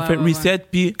 C'est comme si on fait reset,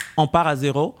 puis on part à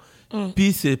zéro.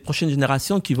 Puis c'est les prochaines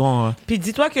générations qui vont... Puis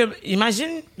dis-toi que, imagine,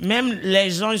 même les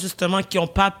gens, justement, qui n'ont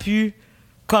pas pu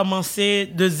commencer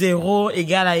de zéro,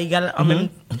 égal à égal, en même...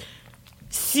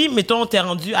 Si, mettons, t'es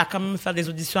rendu à quand même faire des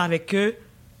auditions avec eux,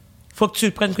 faut que tu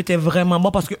le prennes que t'es vraiment bon,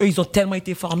 parce qu'eux, ils ont tellement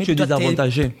été formés. Tu es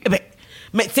désavantagé.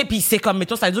 Mais tu sais, puis c'est comme,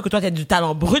 mettons, ça veut dire que toi, t'as du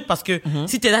talent brut, parce que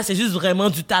si t'es là, c'est juste vraiment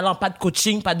du talent, pas de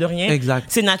coaching, pas de rien. Exact.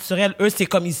 C'est naturel. Eux, c'est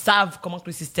comme, ils savent comment que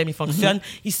le système, il fonctionne.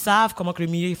 Ils savent comment que le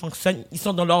milieu, il fonctionne. Ils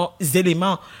sont dans leurs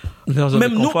éléments.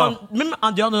 Même nous, même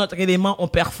en dehors de notre élément, on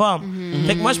performe.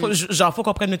 Fait que moi, genre, faut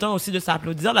qu'on prenne le temps aussi de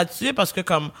s'applaudir là-dessus, parce que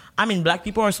comme, I mean, black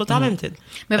people are so talented.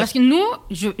 Mais parce que nous,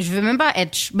 je veux même pas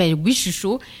être, ben oui, je suis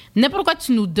chaud. N'importe quoi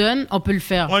tu nous donnes, on peut le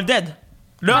faire. On le dead.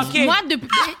 Moi,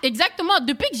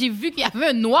 depuis que j'ai vu qu'il y avait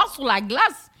un noir sur la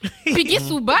glace, piqué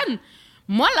sous banne,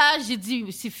 moi, là, j'ai dit,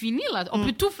 c'est fini, là. On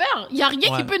peut tout faire. Il n'y a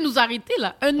rien qui peut nous arrêter,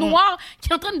 là. Un noir qui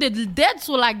est en train d'être dead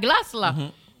sur la glace, là.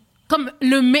 Comme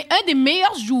un des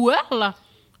meilleurs joueurs, là.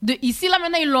 De ici, là,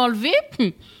 maintenant, ils l'ont enlevé.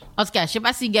 En tout cas, je sais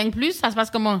pas s'il gagne plus. Ça se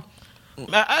passe comment?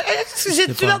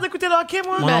 J'ai-tu l'air d'écouter le hockey,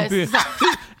 moi? Moi non plus.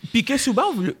 Piqué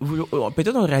Souban,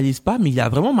 peut-être on ne réalise pas, mais il a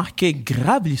vraiment marqué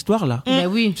grave l'histoire, là. Ben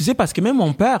oui. Tu sais, parce que même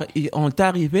mon père, on est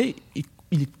arrivé,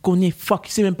 il connaît fuck,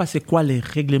 il sait même pas c'est quoi les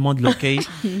règlements de l'hockey.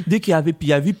 Dès qu'il a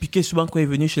vu Piqué souvent quand il est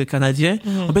venu chez les Canadiens,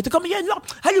 on était comme, il y a une noire,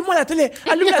 allume-moi la télé,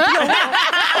 allume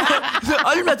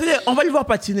la télé, on va le voir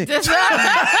patiner. C'est ça.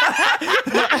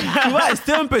 Tu vois,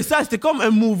 c'était un peu ça, c'était comme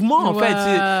un mouvement, en fait.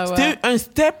 C'était un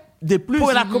step de plus.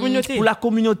 Pour la communauté. Pour la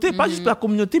communauté, pas juste pour la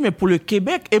communauté, mais pour le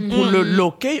Québec et pour le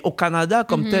hockey au Canada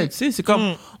comme tel. Tu sais, c'est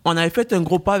comme, on avait fait un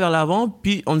gros pas vers l'avant,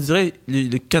 puis on dirait,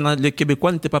 les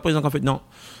Québécois n'étaient pas présents, en fait, non.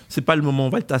 C'est pas le moment, on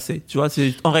va le tasser. Tu vois,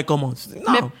 on recommence.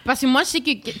 Non. Mais parce que moi, je sais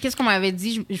que, qu'est-ce qu'on m'avait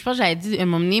dit, je pense que j'avais dit un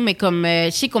moment donné, mais comme, je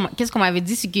sais qu'est-ce qu'on m'avait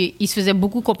dit, c'est qu'il se faisait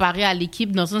beaucoup comparer à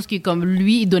l'équipe, dans le sens que, comme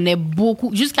lui, il donnait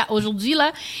beaucoup, jusqu'à aujourd'hui,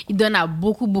 là, il donne à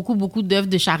beaucoup d'œuvres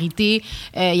de charité.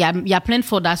 Il y a plein de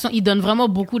fondations. Il donne vraiment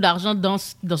beaucoup d'argent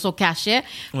dans son cachet.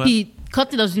 Ouais. Puis, quand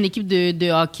tu es dans une équipe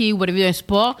de hockey ou whatever, un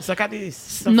sport.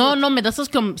 Non, mais dans le sens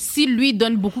comme si lui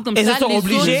donne beaucoup comme et ça, les autres sont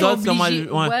obligés.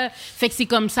 Ouais. Fait que c'est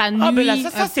comme ça nuit. Ah, ben là,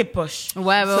 ça c'est poche.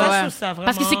 Ouais. Ça, vraiment...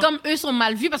 Parce que c'est comme eux sont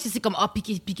mal vus, parce que c'est comme,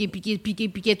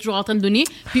 piqué, toujours en train de donner.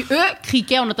 Puis eux,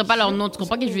 criquaient, on n'entend pas leur nom. Tu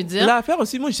comprends ce que je veux dire? L'affaire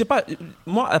aussi, moi, je sais pas,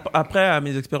 moi, après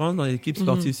mes expériences dans l'équipe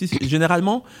sportive ici,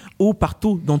 généralement, ou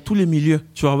partout, dans tous les milieux,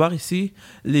 tu vas voir ici,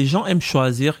 les gens aiment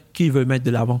choisir qui ils veulent mettre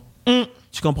de l'avant.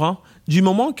 Tu comprends? Du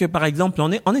moment que, par exemple,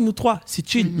 on est nous trois, c'est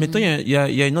chill. Mettons, il y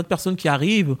a une autre personne qui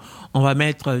arrive, on va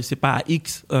mettre, c'est pas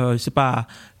X, c'est pas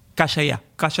Kachaya.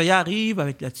 Kachaya arrive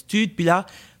avec l'attitude, puis là,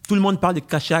 tout le monde parle de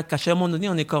Kachaya. Kachaya, à un moment donné,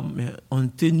 on est comme, mais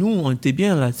on était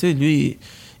bien, là, tu sais, lui,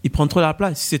 il prend trop la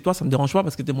place. Si c'est toi, ça me dérange pas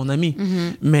parce que t'es mon ami.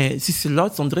 Mais si c'est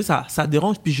l'autre, on dirait ça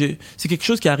dérange. Puis c'est quelque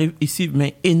chose qui arrive ici,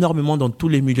 mais énormément dans tous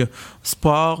les milieux.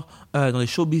 Sport, dans les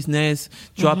show business,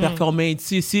 tu vas performer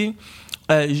ici.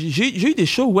 J'ai eu des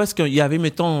shows où est-ce qu'il y avait,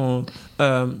 mettons,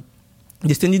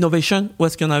 des stand innovation, où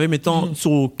est-ce qu'il y en avait, mettons,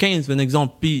 sur 15, un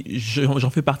exemple, puis j'en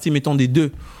fais partie, mettons, des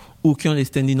 2 ou qui ont les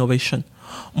stand innovation.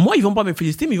 Moi, ils vont pas me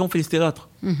féliciter, mais ils vont féliciter l'autre.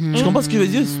 Tu comprends ce que je veux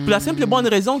dire? Pour la simple et bonne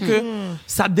raison que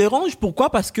ça dérange. Pourquoi?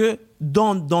 Parce que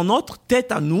dans notre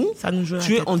tête à nous,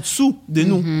 tu es en dessous de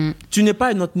nous. Tu n'es pas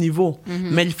à notre niveau.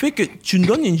 Mais le fait que tu nous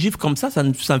donnes une gifle comme ça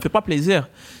me fait pas plaisir.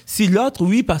 Si l'autre,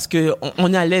 oui, parce que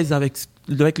on est à l'aise avec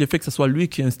le fait que ce soit lui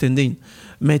qui est un stand-in.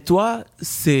 Mais toi,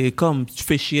 c'est comme, tu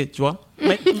fais chier, tu vois?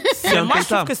 Mais moi,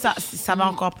 je trouve que ça va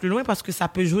encore plus loin parce que ça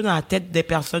peut jouer dans la tête des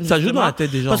personnes. Ça joue dans la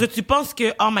tête des gens. Parce que tu penses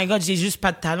que, oh my God, j'ai juste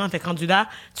pas de talent. Fait que rendu là,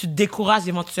 tu te décourages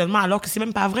éventuellement alors que c'est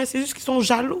même pas vrai. C'est juste qu'ils sont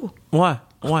jaloux. Ouais.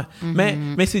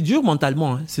 Mais c'est dur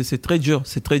mentalement. Hein. C'est très dur.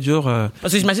 C'est très dur.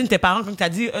 Parce que j'imagine tes parents, quand tu as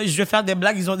dit, je vais faire des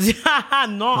blagues, ils ont dit,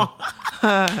 non.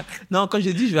 Non, quand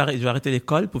j'ai dit, je vais arrêter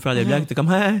l'école pour faire des blagues, t'es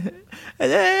comme,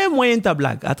 elle est moyenne ta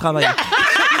blague à travailler.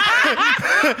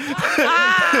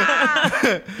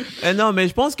 Non, mais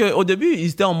je pense qu'au début, ils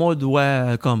étaient en mode,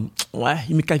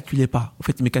 ils me calculaient pas. En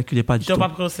fait, ils me calculaient pas du tout. Ils t'ont pas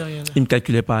pris au sérieux. Ils me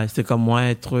calculaient pas. C'était comme,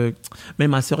 truc.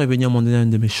 Même ma sœur est venue à mon un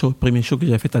de mes shows, premier show que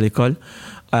j'avais fait à l'école.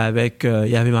 Avec, il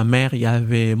y avait ma mère, il y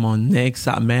avait mon ex,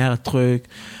 sa mère, truc.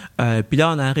 Puis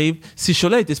là, on arrive. Ce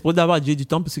show-là était supposé d'avoir Jay du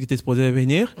temps parce qu'il était supposé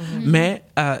venir. Mais,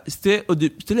 c'était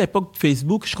l'époque de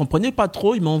Facebook. Je comprenais pas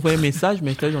trop. Il m'a envoyé un message,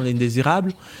 mais j'étais dans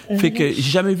l'indésirable. Fait que j'ai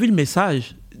jamais vu le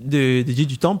message de Jay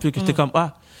du temps. Puis que j'étais comme,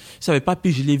 je savais pas.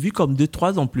 Puis je l'ai vu comme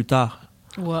 2-3 ans plus tard.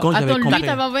 Wow. Attends, lui,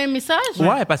 t'avais envoyé un message?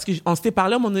 Ouais, parce qu'on s'était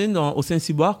parlé à un moment donné au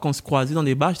Saint-Cyboire, quand on se croisait dans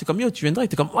des bars. J'étais comme, tu viendras? Il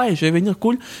était comme, je vais venir,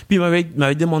 cool. Puis il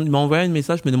m'a envoyé un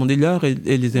message, me demandait l'heure et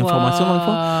les informations, dans le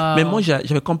fond. Mais moi,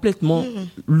 j'avais complètement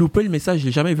loupé le message.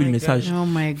 J'ai jamais vu le message. Oh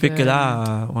my God. Fait que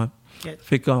là,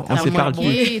 fait qu'on s'est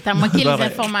parlé. T'as manqué les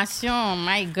informations. Oh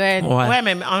my God. Ouais,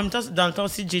 mais en même temps, dans le temps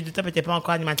aussi, Jay du Top était pas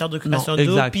encore animateur d'occupation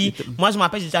d'eau. Puis moi, je me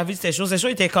rappelle, j'ai déjà vu ces choses. Ces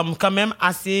choses étaient quand même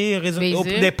assez raisonnables.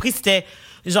 Les prix, c'était...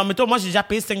 Genre, mettons, moi, j'ai déjà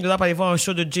payé $5 pour aller voir un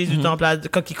show de Jay du Temple.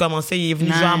 Quand il commençait, il est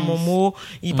venu jouer à Momo.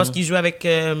 Parce qu'il jouait avec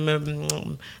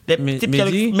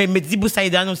Mehdi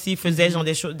Boussaïdan aussi. Il faisait genre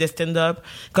des stand-up.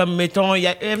 Comme, mettons, il y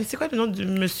a... c'est quoi le nom du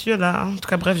monsieur, là? En tout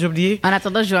cas, bref, j'ai oublié. En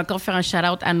attendant, je vais encore faire un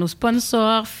shout-out à nos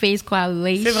sponsors, Face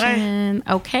Coalition. C'est vrai.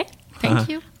 OK. Thank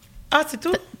you. Ah, c'est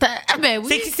tout? Ben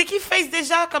oui. C'est qui Face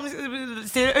déjà? Comme,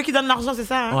 c'est eux qui donnent l'argent, c'est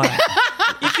ça? Hein? Ouais.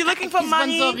 If you're looking for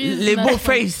money... Les beaux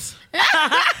Face. Tu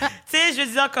sais, je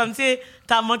veux dire, comme, tu sais,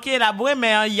 t'as manqué la bouée,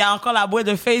 mais il y a encore la bouée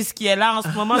de Face qui est là en ce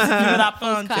moment, si tu veux la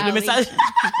prendre. C'est le message.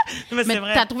 Mais c'est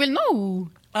vrai. T'as trouvé le nom ou?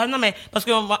 Non, mais, parce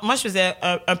que moi, je faisais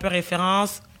un peu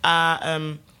référence à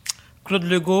Claude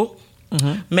Legault.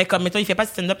 Mais comme, mettons, il fait pas de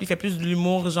stand-up, il fait plus de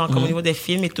l'humour, genre, comme au niveau des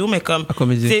films et tout, mais comme...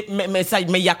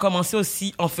 Mais il a commencé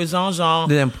aussi en faisant, genre...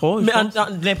 De l'impro,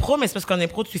 de l'impro, mais c'est parce qu'en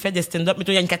impro, tu fais des stand-up.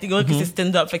 Mettons, il y a une catégorie qui c'est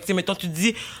stand-up. Fait que, tu sais, mettons, tu te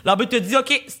dis... L'arbitre te dit,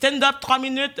 OK, stand-up, 3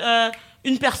 minutes,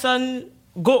 une personne,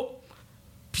 go!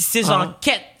 Puis c'est genre,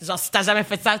 quête. Genre, si t'as jamais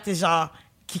fait ça, t'es genre,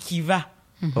 qui va?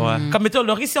 Ouais. Comme, mettons,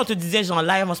 Laurie, si on te disait, genre,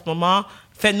 live en ce moment,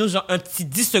 fais-nous, genre, un petit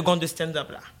 10 secondes de stand-up,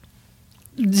 là.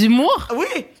 D'humour?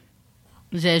 Oui.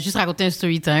 J'ai juste raconté un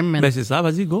story time. Ben, c'est ça,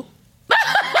 vas-y, go.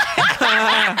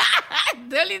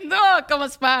 Dolino,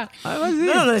 commence par. Ah, vas-y.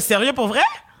 Non, sérieux, pour vrai?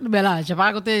 Ben là, j'ai pas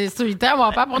raconté un story time, on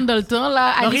va pas prendre de le temps,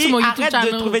 là. Allez Laurie, sur mon YouTube arrête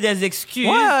channel. de trouver des excuses.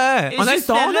 Ouais, Et on a le juste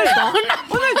temps, on a fais-le. le temps.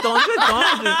 On a le temps, j'ai le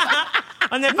temps.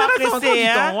 On n'est pas On a pressé,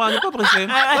 hein? Ouais, on n'est pas pressé.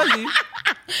 Vas-y.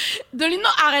 Dolino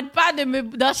arrête pas de me...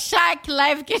 Dans chaque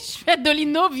live que je fais,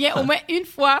 Dolino vient au moins une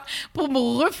fois pour me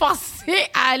reforcer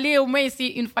à aller au moins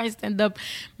essayer une fois un stand-up.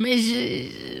 Mais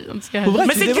en tout cas... Pour vrai,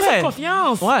 Mais c'est une question vrai. de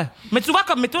confiance. Ouais. Mais tu vois,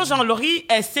 comme, mettons, genre, Laurie,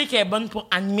 elle sait qu'elle est bonne pour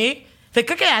animer. Fait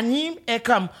que quand elle anime, elle est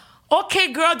comme, OK,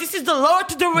 girl, this is the Lord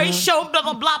to the ratio, blah,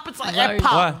 blah, blah. Puis elle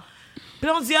parle. Ouais. Puis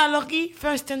là, on dit à Laurie, fais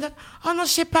un stand-up. Oh non, je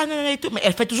sais pas, non, et tout. Mais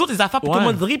elle fait toujours des affaires pour Ouais. tout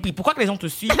le monde rit. Puis pourquoi que les gens te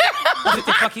suivent?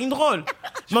 C'était fucking drôle.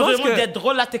 Moi, pense vraiment, que- d'être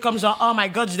drôle, là, t'es comme genre, oh my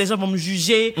god, les gens vont me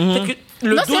juger. Fait que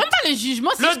le Non, c'est doute. même pas le jugement,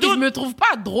 c'est Le juste que je doute. me trouve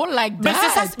pas drôle like that. Mais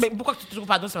c'est ça. Mais pourquoi tu te trouves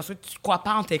pas drôle? C'est parce que tu crois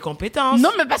pas en tes compétences.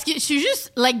 Non, mais parce que je suis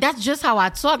juste, like, that's just how I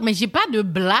talk, mais j'ai pas de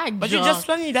blague, But genre. you're just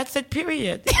funny, that's it,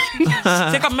 period.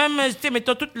 C'est comme même, tu sais,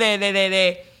 mettons, toutes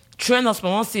les trends en ce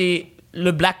moment, c'est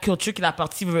le black culture qui la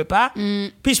partie veut pas.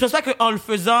 Puis je pense pas qu'en le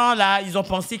faisant, là, ils ont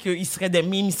pensé qu'ils seraient des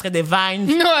memes, ils seraient des vines,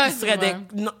 Ouais, ils seraient ouais.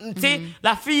 des... non, tu sais,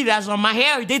 la fille, là, genre, my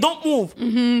hair, they don't move.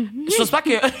 Je pense pas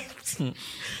que...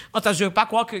 Enfin, je veux pas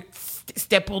croire que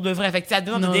c'était pour de vrai. Fait que, tu sais, à the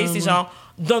end of the day, c'est genre,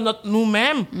 dans notre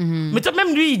nous-mêmes. Mais toi,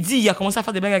 même lui, il a commencé à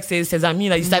faire des blagues avec ses amis,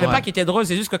 là. Il savait pas qu'il était drôle,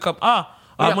 c'est juste que comme, il a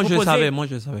Moi, je le proposé. savais, moi,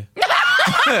 je le savais.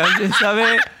 Je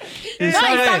savais. Non, il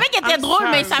savait qu'il était I'm drôle,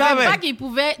 mais il sorry. savait Savait. pas qu'il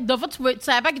pouvait. De fait, tu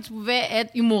savais pas que tu pouvais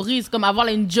être humoriste, comme avoir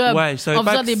une job Ouais, je savais en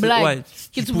pas faisant que des c'est- blagues. ouais,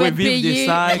 que tu tu pouvais pouvais être vivre de payé.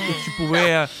 ça, et que tu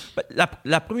pouvais...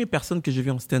 la première personne que j'ai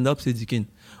vue en stand-up, c'est Dickin.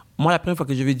 Moi, la première fois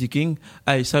que j'ai vu Dickin,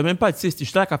 je savais même pas, tu sais,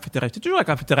 j'étais à la cafétéria. J'étais toujours à la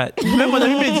cafétéria. Même mon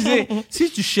ami me disait,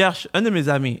 si tu cherches, un de mes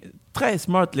amis, très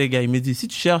smart, les gars, il me dit, si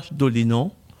tu cherches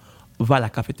Dolino, va à la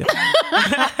cafétéria.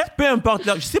 Peu importe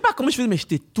l'heure. Je sais pas comment je faisais, mais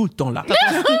j'étais tout le temps là.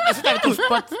 Est-ce que t'avais ton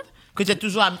spot? Que tu es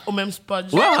toujours au même spot?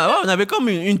 genre? Ouais, on avait comme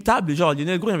une table, genre,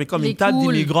 Lionel Gros, il y avait comme Les une table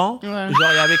cools. d'immigrants. Ouais.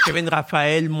 Genre, il y avait Kevin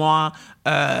Raphaël, moi,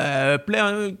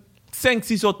 plein,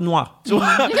 5-6 autres noirs. Tu vois?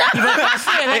 Ils vont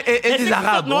passer, Et les des cinq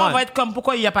Arabes, autres noirs ouais. vont être comme,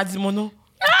 pourquoi il n'y a pas dit mono?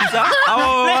 C'est ça? Ah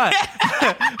ouais,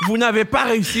 ouais. Vous n'avez pas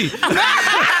réussi.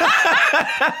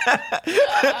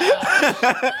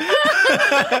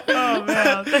 Oh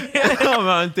merde. Non,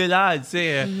 mais on était là, tu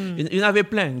sais. Il y en avait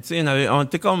plein, tu sais. On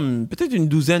était comme peut-être une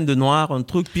douzaine de noirs, un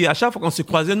truc. Puis à chaque fois qu'on se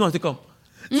croisait, nous, on était comme.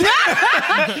 C'est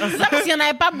ça, parce qu'il y en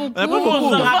avait pas beaucoup. Il y en avait pas Vous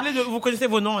beaucoup. vous rappelez, vous connaissez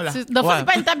vos noms, là? Donc, Ouais. c'est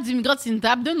pas une table d'immigrants, c'est une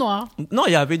table de noirs. Non,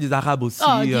 il y avait des Arabes aussi.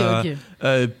 Ah,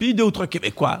 ok, Puis deux ou trois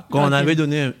Québécois, qu'on Ok. avait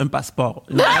donné un passeport.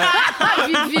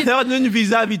 Vite, vite. On a donné une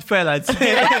visa vite fait, là, tu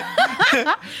sais.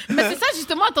 Mais c'est ça,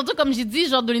 justement, tantôt, comme j'ai dit,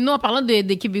 genre, Dolino, en parlant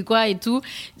des Québécois et tout,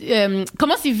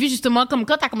 comment c'est vu, justement, comme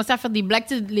quand t'as commencé à faire des blagues,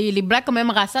 tu sais, les blagues quand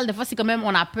même raciales, des fois, c'est quand même,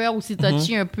 on a peur ou c'est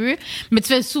touchy un peu, mais tu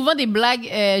fais souvent des blagues,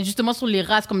 justement, sur les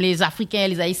races, comme les Africains,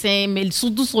 les Haïtiens, mais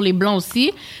surtout sur les Blancs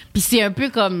aussi, puis c'est un peu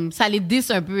comme, ça les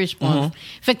diss un peu, je pense.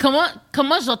 Fait que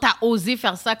comment, genre, t'as osé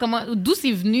faire ça? D'où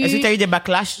c'est venu? Est-ce que t'as eu des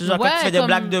backlash? Genre, Ouais, quand tu fais des comme-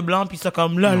 blagues de blanc, puis ça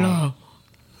comme, là.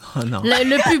 Oh, non.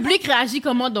 Le public réagit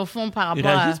comment, dans le fond, par Ils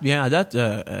rapport à... réagissent bien à date.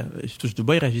 Je touche du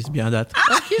bois, ils réagissent bien à date.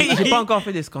 J'ai pas encore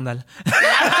fait des scandales. Il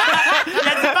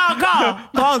a dit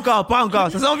pas encore. Pas encore.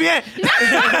 Ça s'en vient.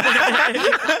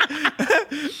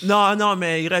 Non,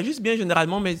 mais ils réagissent bien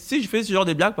généralement. Mais si je fais ce genre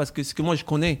de blagues, parce que c'est ce que moi je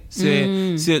connais, c'est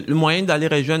le moyen d'aller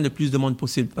rejoindre le plus de monde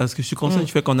possible. Parce que je suis conscient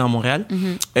du fait qu'on est à Montréal.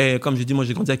 Et comme je dis, moi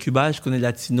j'ai grandi à Cuba, je connais les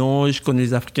Latinos, je connais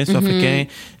les Africains, Sud-Africains.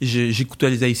 J'écoute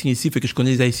les Haïtiens ici, fait que je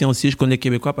connais les Haïtiens aussi, je connais les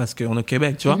Québécois parce qu'on est au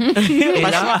Québec, tu vois.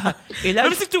 Et là,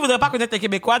 Même si tu voudrais pas connaître les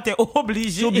Québécois, t'es je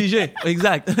obligé. suis obligé,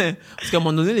 exact. Parce qu'à un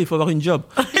moment donné, il faut avoir une job.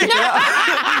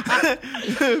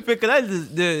 Fait que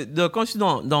là, quand je suis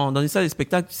dans une salle de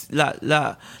spectacle,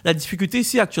 la difficulté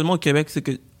ici actuellement au Québec, c'est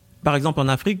que, par exemple, en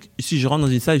Afrique, si je rentre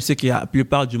dans une salle, je sais qu'il y a la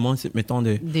plupart du monde, c'est, mettons,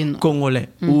 des Congolais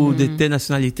ou de telle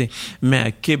nationalité. Mais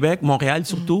à Québec, Montréal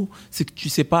surtout, c'est que tu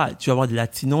sais pas, tu vas avoir des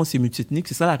Latinos, c'est multiethnique,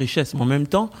 c'est ça la richesse. Mais en même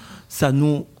temps,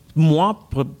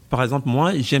 par exemple,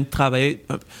 moi, j'aime travailler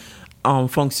en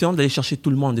fonction d'aller chercher tout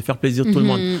le monde, de faire plaisir tout le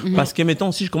monde. Parce que,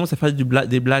 mettons, si je commence à faire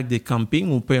des blagues des campings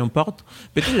ou peu importe,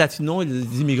 peut-être les Latinos et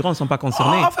les immigrants ne sont pas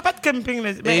concernés. Oh, on fait pas de camping.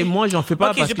 Et moi, j'en fais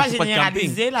pas Ok, parce je vais que pas je fais pas de camping.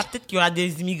 généraliser. Là, peut-être qu'il y aura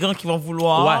des immigrants qui vont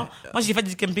vouloir. Ouais. Moi, j'ai fait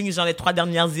du camping genre les 3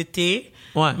 dernières étés.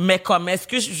 Ouais. Mais comme, est-ce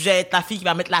que je vais être la fille qui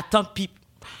va mettre la tente puis...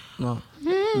 Non.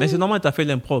 Mais c'est normal, t'as fait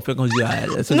l'impro. Fait qu'on se dit,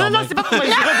 c'est Non, normal. non, c'est pas pour moi.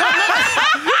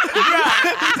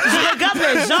 Je regarde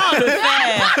les gens le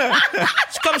faire.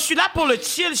 Comme je suis là pour le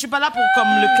chill, je suis pas là pour comme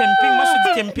le camping. Moi, je fais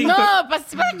du camping. Non, parce que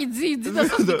c'est pas ça qu'il dit. Il dit dans le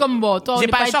sens c'est comme bon. Toi, J'ai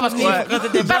pas le choix parce que quand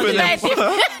t'es Parce que t'as été-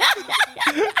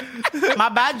 ma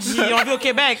bad, on vit au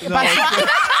Québec. Pas le choix.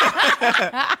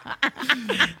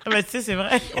 Mais tu sais, c'est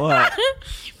vrai. Ouais.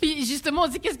 Puis justement,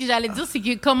 aussi, qu'est-ce que j'allais dire, c'est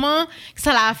que comment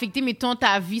ça l'a affecté, mettons,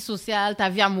 ta vie sociale, ta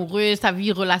vie amoureuse, ta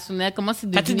vie relationnelle, comment c'est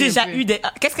devenu... T'as-tu déjà un peu- eu des...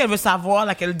 Qu'est-ce qu'elle veut savoir,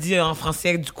 là, qu'elle dit en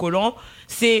français du colon?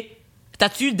 C'est...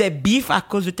 T'as-tu eu des bifs à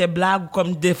cause de tes blagues ou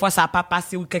comme des fois ça a pas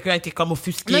passé ou quelqu'un a été comme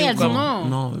offusqué? Non, il a ou dit comme... non.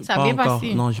 Non, Ça pas a bien encore.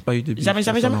 passé. Non, j'ai pas eu de bif. Jamais.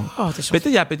 Non. Oh, t'es chanceux. Peut-être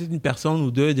il y a peut-être une personne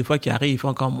ou deux des fois qui arrivent, ils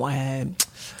font comme ouais,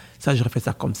 ça j'aurais fait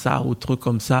ça comme ça ou truc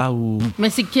comme ça ou. Mais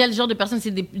c'est quel genre de personnes?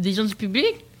 C'est des gens du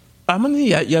public? À un moment donné,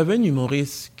 il y avait un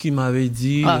humoriste qui m'avait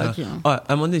dit. Ah, ok. À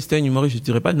un moment donné, c'était un humoriste, je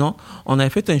dirais pas non. On avait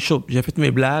fait un show. J'ai fait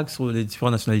mes blagues sur les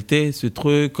différentes nationalités, ce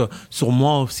truc, sur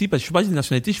moi aussi, parce que je suis pas d'une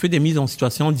nationalité, je fais des mises en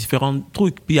situation, différents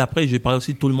trucs. Puis après, je parle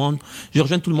aussi de tout le monde. Je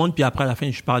rejoins tout le monde, puis après, à la fin,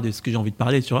 je parle de ce que j'ai envie de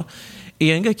parler, tu vois. Et il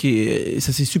y a un gars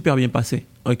ça s'est super bien passé.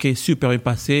 OK, super bien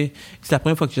passé. C'est la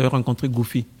première fois que j'avais rencontré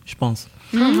Goofy, je pense.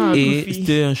 Et Goofy.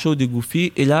 c'était un show de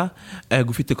Goofy. Et là,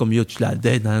 Goofy était comme, yo, tu l'as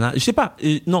dead, nanana. Je sais pas,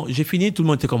 non, j'ai fini, tout le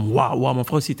monde était comme, waouh, mon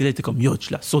frère aussi était là, il était comme, yo,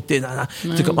 tu l'as sauté, nanana.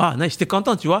 J'étais comme, ah, non, j'étais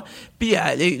content, tu vois. Puis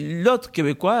l'autre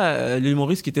Québécois,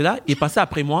 l'humoriste qui était là, il est passé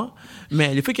après moi.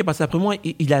 Mais le fait qu'il est passé après moi,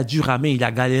 il a dû ramer, il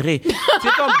a galéré.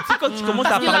 c'est quand tu commences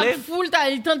à Parce que parler. la foule,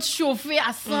 t'as eu le temps de chauffer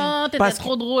à 100, t'étais Parce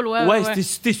trop drôle, ouais. Ouais,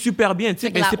 c'était super bien, tu sais.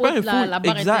 Fait que Mais la c'est pas haute, un foule. la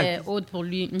barre Exact. était haute pour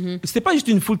lui. Mhm. C'était pas juste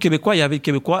une foule québécoise, il y avait des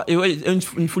Québécois, et ouais,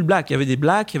 une foule black, il y avait des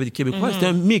blacks, il y avait des Québécois, c'était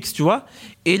un mix, tu vois.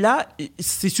 Et là,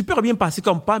 c'est super bien passé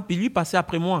comme pas, puis lui passait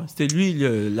après moi. C'était lui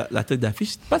la tête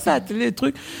d'affiche. C'était passé à la télé, les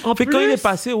trucs. En Fait que quand plus? il est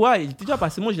passé, ouais, il était déjà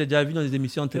passé. Moi, je l'ai déjà vu dans des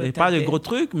émissions de télé. T'as Pas de fait. gros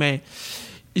trucs, mais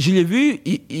je l'ai vu,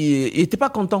 il était pas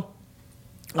content.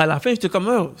 À la fin, j'étais comme,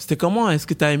 oh, c'était comment? Est-ce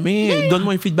que t'as aimé?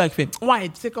 Donne-moi un feedback. Il fait, ouais,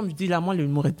 tu sais, comme je dis là, moi,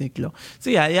 l'humour ethnique, là. Tu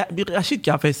sais, il y a Rachid qui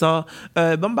a fait ça,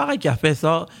 Bambara qui a fait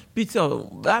ça, puis tu sais,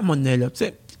 mon nez, là, tu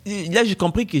sais. Là, j'ai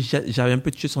compris que j'avais un peu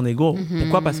touché son ego.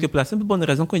 Pourquoi? Parce que pour la simple bonne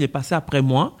raison, quand il est passé après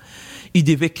moi, il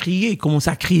devait crier, il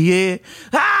commençait à crier.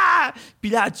 Ah!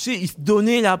 Puis là, tu sais, il se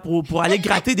donnait là pour aller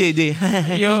gratter des... Yo.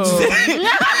 Tu sais?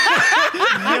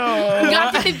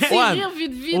 Gratter tes petits Ouais. rires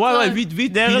vite. Ouais, vite. Puis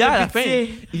Derrière là, à le la fin,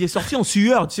 pitié. il est sorti en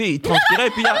sueur, tu sais, il transpirait.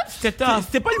 Puis là, C'était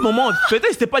c'était pas le moment. Peut-être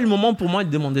que c'était pas le moment pour moi de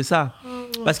demander ça.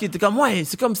 Parce qu'il était comme, ouais,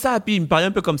 c'est comme ça. Puis il me parlait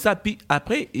un peu comme ça. Puis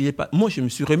après, moi, je me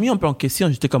suis remis un peu en question.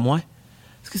 J'étais comme, ouais,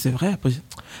 est-ce que c'est vrai? Après,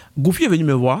 Goofy est venu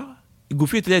me voir.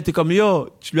 Goofy était là, il était comme, yo,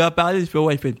 tu lui as parlé? Je fais,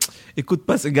 ouais, il fait, écoute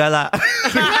pas ce gars-là.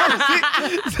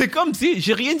 C'est comme si,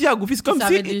 j'ai rien dit à Goofy, c'est comme Il si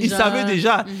savait il déjà. savait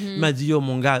déjà. Il m'a dit, yo,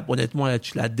 mon gars, honnêtement, là,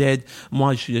 tu l'as dead.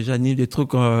 Moi, j'anime des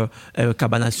trucs,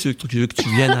 cabane à sucre, trucs, je veux que tu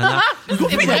viennes, nana.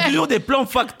 Goofy, il a toujours des plans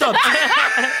fucked up.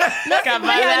 La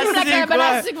cabane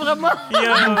à sucre, vraiment.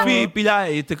 Puis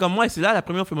là, il était comme, moi, c'est là, la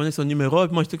première fois, il m'a donné son numéro.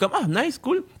 Puis moi, j'étais comme, ah, nice,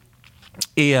 cool.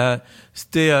 Et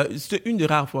c'était une des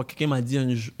rares fois que quelqu'un m'a dit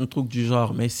un truc du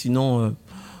genre, mais sinon,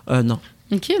 non.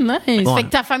 Ok, nice. Ouais. Fait que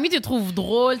ta famille te trouve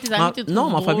drôle, tes amis te trouvent Non,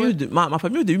 ma drôle.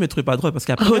 famille au début me trouvait pas drôle parce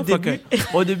qu'après,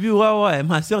 au début, ouais,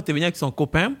 ma soeur était venue avec son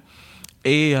copain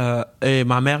et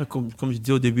ma mère, comme je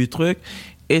dis au début du truc,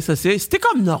 et ça c'était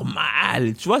comme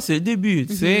normal, tu vois, c'est le début,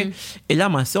 tu sais. Et là,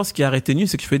 ma soeur, ce qui a retenu,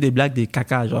 c'est que je fais des blagues des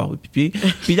caca, genre pipi.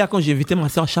 Puis là, quand j'ai invité ma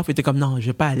soeur, chaque fois, elle était comme, non, je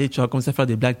vais pas aller, tu vas commencer à faire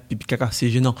des blagues pipi caca, c'est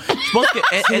gênant. Je pense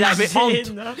qu'elle avait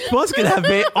honte. Je pense qu'elle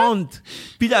avait honte.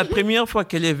 Puis la première fois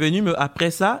qu'elle est venue,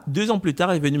 après ça, 2 ans plus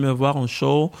tard, elle est venue me voir en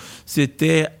show.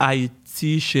 C'était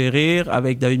Haïti Chérir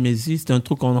avec David Mézi. C'était un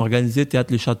truc qu'on organisait,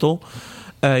 Théâtre Le Château.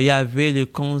 Il y avait le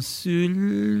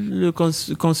consul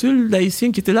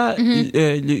d'Haïtien qui était là, lui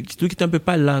qui était un peu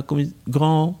pâle là, comme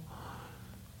grand,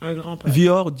 Un grand père.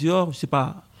 Dior, je sais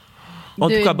pas. En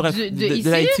tout cas, bref, ici?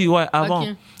 de Haïti, ouais, avant. Ok.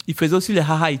 Il faisait aussi les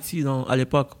Haïti à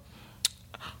l'époque.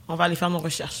 On va aller faire nos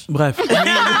recherches. Bref.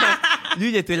 Lui,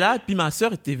 il était là, puis ma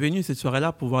sœur était venue cette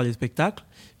soirée-là pour voir les spectacles.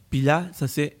 Puis là,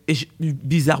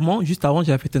 bizarrement, juste avant,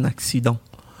 j'avais fait un accident.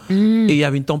 Et il y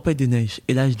avait une tempête de neige.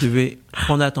 Et là, je devais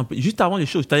prendre la tempête. Juste avant les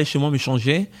choses, j'étais allé chez moi me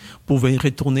changer pour venir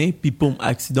retourner. Puis, boum,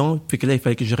 accident. Puis que là, il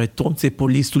fallait que je retourne. C'est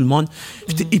police, tout le monde.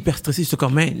 J'étais hyper stressé. J'étais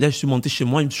comme, là, je suis monté chez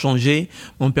moi, il me changeait.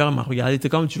 Mon père m'a regardé. C'était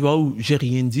comme, tu vois, où j'ai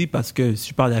rien dit parce que si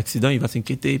je parle d'accident, il va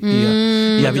s'inquiéter. Puis,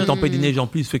 il y avait une tempête de neige en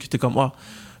plus. Fait que j'étais comme, oh,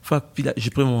 fuck. Puis là,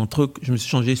 j'ai pris mon truc, je me suis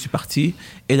changé, je suis parti.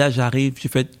 Et là, j'arrive, j'ai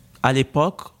fait,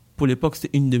 pour l'époque,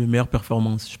 c'était une de mes meilleures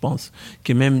performances, je pense.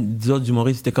 Que même des autres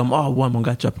humoristes, c'était comme, oh, ouais, mon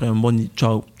gars, tu as pris un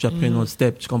autre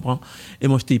step, tu comprends? Et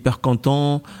moi, j'étais hyper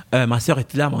content. Ma sœur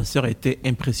était là, ma sœur était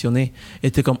impressionnée. Elle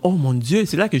était comme, oh mon Dieu,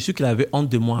 c'est là que je suis qu'elle avait honte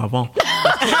de moi avant.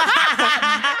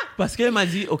 Parce qu'elle m'a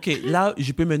dit, OK, là,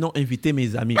 je peux maintenant inviter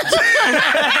mes amis.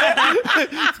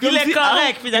 Il est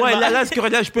correct, finalement. Ouais, là, ce que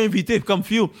là, je peux inviter comme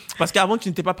Fio. Parce qu'avant, tu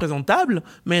n'étais pas présentable,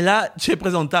 mais là, tu es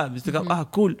présentable. C'était comme, ah,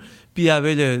 cool. Puis il y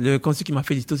avait le conseiller qui m'a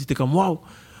félicité, c'était comme, waouh.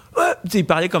 Ouais, tu sais, il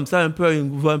parlait comme ça, un peu,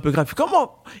 une voix un peu grave.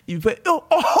 Comment? Il me fait, dans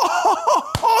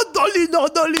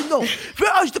les noms. Il fait,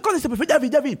 je te connais, ça peut faire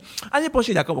David. Année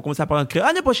prochaine, d'accord, on va commencer à parler en créole.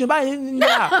 Année prochaine,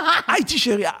 Haïti,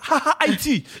 chérie.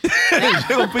 Haïti.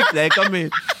 J'ai compris qu'il avait comme, mais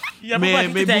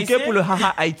bouquet pour le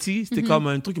haha Haïti, c'était comme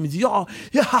un truc qui me dit,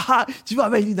 tu vas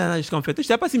venir dans la, en fait, je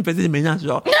savais pas s'il me faisait des ménages,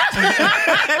 genre.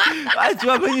 Ouais, tu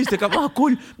vas venir, j'étais comme,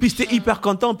 cool. Puis j'étais hyper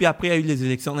content, puis après, il y a eu les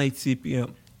élections en Haïti, puis,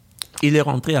 il est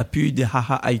rentré à plus de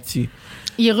haha Haïti.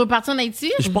 Il est reparti en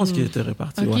Haïti? Je pense qu'il était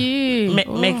reparti, ouais.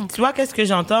 Mais tu vois, qu'est-ce que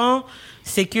j'entends?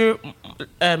 C'est que,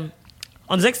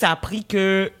 on dirait que ça a pris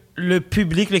que le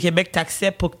public, le Québec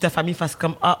t'accepte pour que ta famille fasse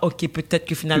comme, ok, peut-être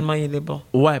que finalement il est bon.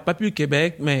 Ouais, pas plus le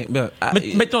Québec, mais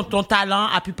ton talent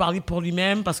a pu parler pour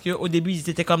lui-même parce qu'au début, ils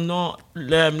étaient comme non,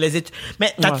 les études.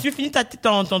 Mais t'as-tu fini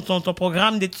ton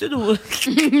programme d'études ou?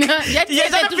 Il y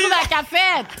a toujours la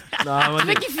cafette. Non, tu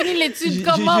veux qu'il finisse l'étude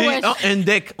comment, ouais? J'ai un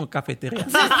deck en cafétéria.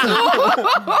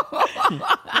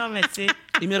 Non, mais tu sais.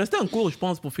 Il m'est resté un cours, je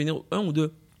pense, pour finir 1 ou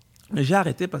 2. Mais j'ai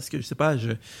arrêté parce que, je sais pas,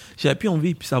 j'avais plus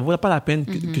envie. Puis ça ne valait pas la peine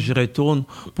que je retourne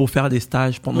pour faire des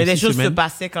stages pendant 6 semaines. Mais les choses se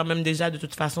passaient quand même déjà. De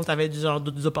toute façon, tu avais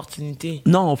d'autres opportunités.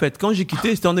 Non, en fait, quand j'ai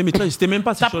quitté, c'était en 2013. J'étais même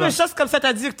pas ces choses-là. T'as pris une chose comme ça,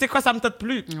 t'as dit, tu sais quoi, ça me tente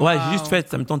plus. Ouais, j'ai juste fait,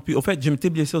 ça me tente plus. En fait, je m'étais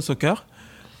blessé au soccer.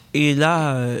 Et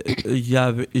là,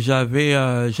 j'avais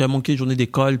manqué une journée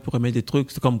d'école pour remettre des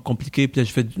trucs. C'était comme compliqué. Puis là,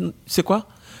 je fais, c'est quoi?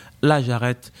 Là,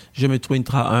 j'arrête. Je me trouve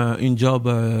une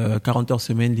job 40 heures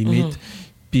semaine limite.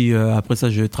 Puis après ça,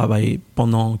 je travaillais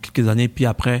pendant quelques années. Puis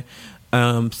après,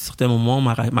 à un certain moment,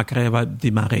 ma carrière va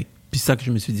démarrer. Puis c'est ça que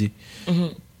je me suis dit.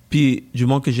 Puis du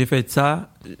moment que j'ai fait ça,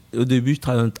 au début,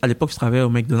 à l'époque, je travaillais au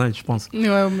McDonald's, je pense.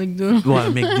 Ouais, au McDo. Ouais,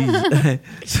 McDonald's.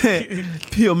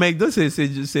 Puis au McDo,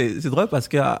 c'est drôle parce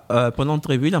que pendant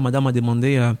l'entrevue, la madame m'a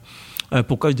demandé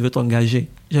pourquoi je devais t'engager.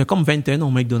 J'avais comme 21 ans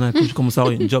au McDonald's quand j'ai commencé à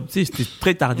avoir une job. Tu sais, c'était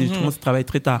très tardif. Je commençais à travailler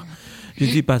très tard. J'ai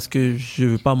dit parce que je ne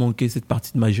veux pas manquer cette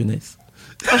partie de ma jeunesse.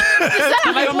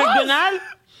 Travailler au McDonald's?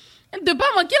 De pas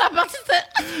manquer la partie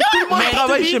de... Tout le monde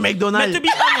travaille chez McDonald's.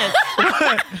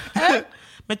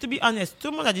 Mais to be honest, tout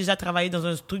le monde a déjà travaillé dans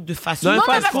un truc de fast-food. Non,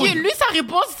 mais parce que lui, sa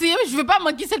réponse, c'est je veux pas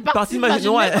manquer cette partie de ma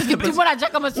jeunesse parce que tout le monde a déjà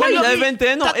commencé à... Ouais, il avait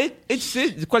 21 ans. Et tu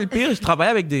sais, quoi le pire, je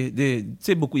travaillais avec tu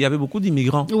sais, il y avait beaucoup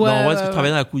d'immigrants. Je travaillais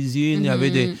dans la cuisine, il y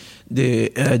avait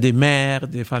des mères,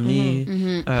 des familles,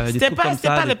 des trucs comme ça. C'était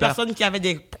pas les personnes qui avaient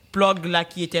des plugs là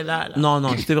qui étaient là. Non,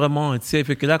 c'était vraiment, tu sais,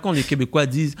 fait que là, quand les Québécois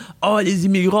disent, les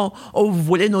immigrants, vous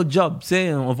volez nos jobs, tu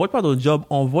sais, on vole pas nos jobs,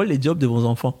 on vole les jobs de vos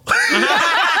enfants.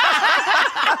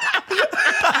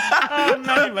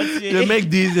 Le mec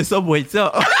dit, c'est ça, boy,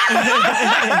 ça.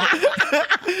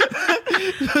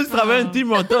 Je travaillais un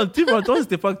Tim Hortons,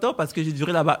 c'était pas que parce que j'ai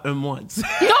duré là-bas 1 mois.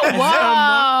 Non,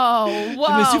 wow!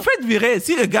 Je me suis fait virer.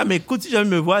 Si le gars m'écoute, si jamais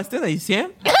me voit, c'était un Haïtien.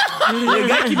 Le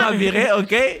gars qui m'a viré,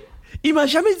 ok? Il m'a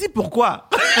jamais dit pourquoi.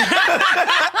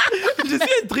 Je suis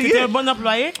intrigué. T'étais un bon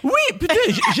employé? Oui, putain,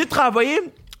 j'ai travaillé.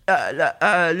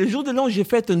 Le jour de l'an, j'ai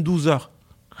fait un 12 heures.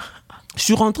 Je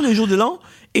suis rentré le jour de l'an.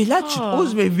 Et là, tu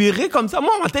oses me virer comme ça. Moi,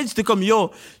 en ma tête, j'étais comme,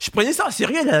 yo, je prenais ça en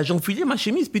sérieux, là, j'enfilais ma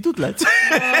chemise, puis tout, là. Puis,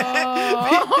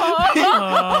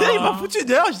 il m'a foutu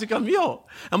dehors, j'étais comme, yo.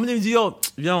 À un moment, il me dit, yo,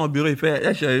 viens au bureau, il fait,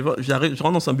 là, je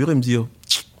rentre dans son bureau, il me dit, yo,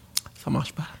 ça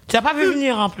marche pas. Tu n'as pas vu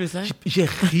venir, en plus, hein? J'ai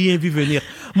rien vu venir.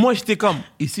 Moi, j'étais comme,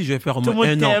 ici, je vais faire au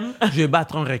moins 1 an. Je vais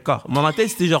battre un record. Moi, ma tête,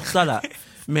 c'était genre ça, là.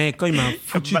 Mais quand il m'a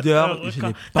foutu dehors, je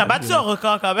l'ai pas. T'as battu un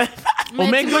record quand même. Au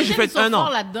mec, moi, j'ai fait 1 an.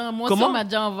 Là-dedans. Moi, comment? On m'a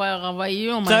déjà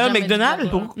renvoyé. C'est un McDonald's?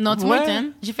 Non, Tim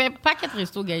Hortons. J'ai fait paquet de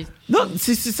resto, guys. Non,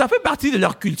 ça fait partie de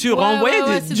leur culture. Renvoyer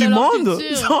du monde.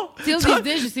 Till this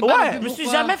day, je sais pas. Je me suis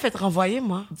jamais fait renvoyer,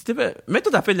 moi. Mais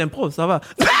toi, t'as fait de l'impro, ça va.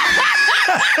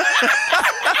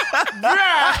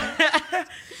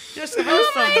 Je sais pas où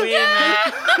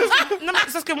non, mais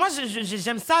c'est parce que moi,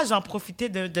 j'aime ça, j'en profitais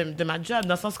de ma job,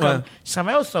 dans le sens que je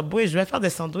travaillais au Subway, je vais faire des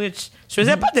sandwichs. Je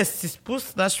faisais pas des 6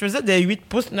 pouces, là, je faisais des 8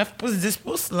 pouces, 9 pouces, 10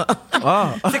 pouces, là.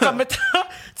 C'est comme, tu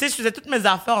sais, je faisais toutes mes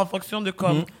affaires en fonction de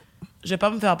comme, je vais pas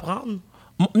me faire prendre.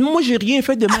 Moi, j'ai rien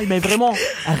fait de mal, mais vraiment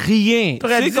rien.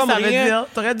 T'aurais dit, comme ça rien. veut dire.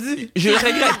 T'aurais dit. Je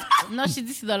regrette. Non, je t'ai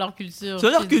dit, c'est dans leur culture. C'est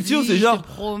dans leur culture, c'est genre. Je te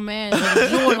promets, le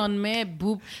jour au lendemain,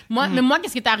 boum. Mais moi,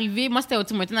 qu'est-ce qui est arrivé? Moi, c'était au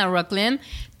Tim Hortons à Rockland.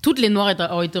 toutes les Noirs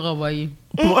ont été renvoyées.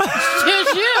 Je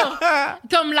te jure!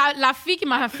 Comme la fille qui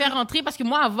m'a fait rentrer, parce que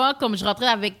moi, avant, comme je rentrais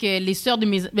avec les sœurs de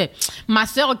mes... ma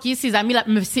sœur, OK, ses amis,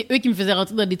 c'est eux qui me faisaient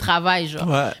rentrer dans des travails, genre.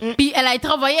 Ouais. Puis elle a été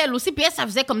renvoyée, elle aussi, puis elle, ça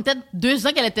faisait comme peut-être 2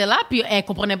 ans qu'elle était là, puis elle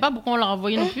comprenait pas pourquoi on l'a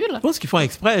renvoyée non plus, là. Je pense qu'ils font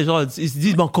exprès, genre, ils se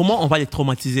disent, bon, comment on va les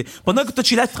traumatiser? Pendant que toi,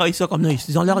 tu es là, tu travailles ça comme nous,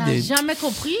 ils ont l'air On n'a jamais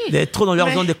compris. d'être trop dans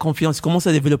leur zone de confiance. Ils commencent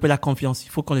à développer la confiance. Il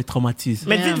faut qu'on les traumatise.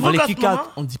 Mais Ouais. dites-vous On les qu'en ce kick moment, out,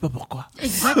 on ne dit pas pourquoi.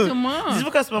 Exactement.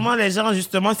 dites-vous qu'en ce moment, les gens,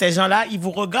 justement, ces gens-là, ils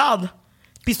vous regardent.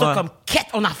 Puis ils sont Ouais. comme, quête,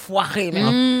 on a foiré,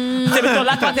 man. C'est mettons,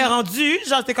 là, toi, t'es rendu,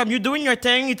 genre, t'es comme, you're doing your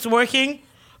thing, it's working.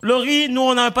 Laurie, nous,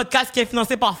 on a un podcast qui est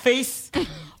financé par Face.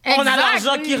 On a Exact,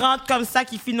 l'argent oui. qui rentre comme ça,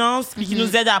 qui finance, puis qui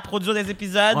nous aide à produire des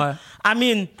épisodes. Ouais. I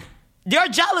mean,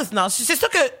 they're jealous now. C'est sûr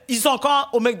qu'ils sont encore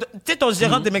au McDonald's. Tu sais, ton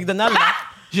gérant des McDonald's, là.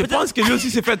 Je pense que lui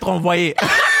aussi s'est fait renvoyer.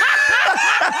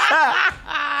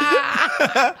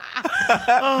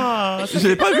 Je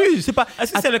l'ai pas vu, je sais pas.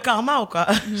 Est-ce que c'est le karma ou quoi?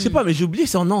 Je sais pas, mais j'ai oublié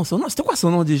son nom. Son nom, c'était quoi son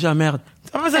nom déjà, merde?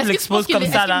 Ça veut dire que je l'expose comme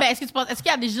ça, là. Est-ce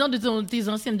qu'il y a des gens de tes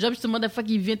anciens jobs, justement, des fois,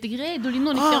 qui viennent intégrer? Hey,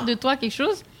 Dolino, on est fiers de toi, quelque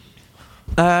chose?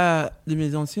 De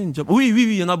mes anciens jobs. Oui,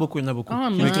 il y en a beaucoup, Oh,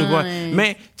 Qui m'écrivent, ouais. nice.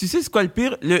 Mais tu sais, c'est quoi le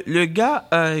pire? Le gars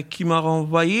qui m'a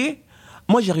renvoyé,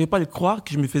 moi, j'arrivais pas à le croire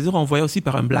que je me faisais renvoyer aussi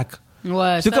par un black.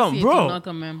 Ouais, C'est ça, comme, c'est bro. étonnant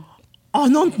quand même. Oh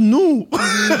non, nous! Non,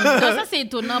 ça, c'est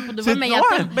étonnant pour de vrai, C'est mais il y a ouais.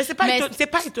 tellement- Mais c'est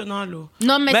pas étonnant, là.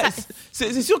 Non, mais Ben, ça...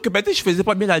 c'est sûr que peut-être je faisais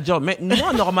pas bien la job, mais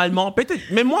moi, normalement, peut-être,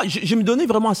 mais moi, je me donnais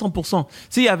vraiment à 100%.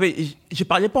 Tu sais, je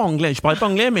parlais pas anglais. Je parlais pas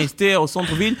anglais, mais c'était au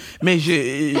centre-ville, mais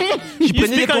je prenais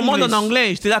des speak commandes English. en anglais.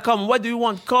 J'étais là comme, what do you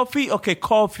want? Coffee? OK,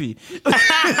 coffee.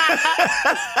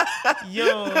 Yo.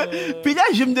 Puis là,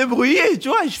 je me débrouillais, tu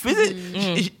vois,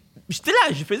 j'étais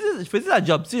là, je faisais la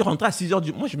job. Tu sais, je rentrais à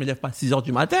 6h moi, je me lève pas à 6h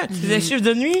du matin. C'est des chiffres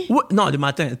de nuit? Ouais, non, le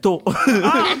matin, tôt.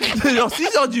 Genre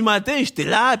 6h du matin, j'étais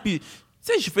là, puis, tu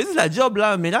sais, je faisais la job,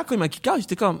 là. Mais là, quand il m'a kické out,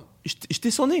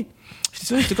 j'étais sonné.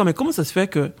 J'étais comme, mais comment ça se fait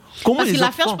que, comment Parce que les autres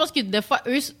l'affaire, je font? pense que des fois,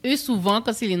 eux souvent,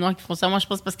 quand c'est les Noirs qui font ça, moi, je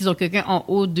pense parce qu'ils ont quelqu'un en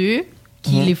haut d'eux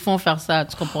qui les font faire ça,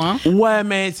 tu comprends? Ouais,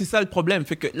 mais c'est ça le problème.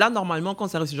 Fait que là, normalement, quand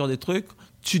ça arrive ce genre de truc,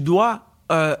 tu dois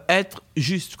être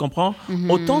juste, tu comprends?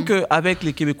 Autant qu'avec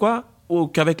les Québécois ou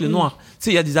qu'avec les Noirs. Tu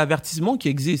sais, il y a des avertissements qui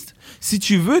existent. Si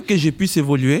tu veux que je puisse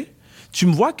évoluer, tu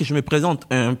me vois que je me présente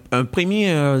un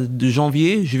 1er de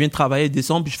janvier, je viens de travailler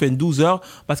décembre, puis je fais une 12 heures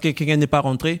parce que quelqu'un n'est pas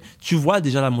rentré. Tu vois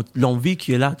déjà l'envie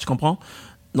qui est là, tu comprends?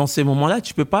 Dans ces moments-là,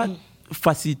 tu peux pas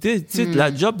faciliter. Tu sais,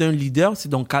 la job d'un leader, c'est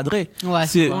d'encadrer. Ouais,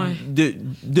 c'est vrai.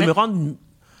 de me rendre...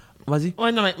 Vas-y.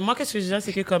 Ouais, non, mais moi, qu'est-ce que je dirais,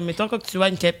 c'est que, comme, mettons, quand tu vois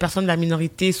une personne de la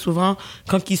minorité, souvent,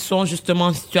 quand ils sont justement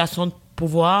en situation de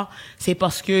pouvoir, c'est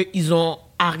parce que ils ont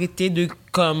arrêté de,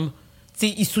 comme, tu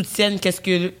sais, ils soutiennent qu'est-ce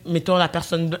que, mettons, la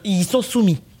personne, ils sont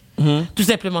soumis. Tout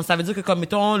simplement. Ça veut dire que, comme,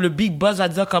 mettons, le big boss va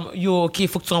dire, comme, yo, OK, il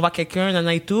faut que tu renvoies quelqu'un,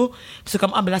 nana et tout. Puis c'est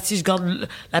comme, ah, ben là, si je garde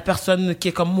la personne qui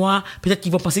est comme moi, peut-être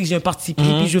qu'ils vont penser que j'ai un parti pris,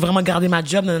 puis je veux vraiment garder ma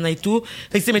job, nana et tout.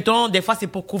 Fait que, c'est, mettons, des fois, c'est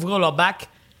pour couvrir leur bac.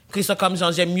 Qu'ils sont comme,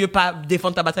 genre, j'aime mieux pas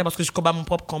défendre ta bataille parce que je combats mon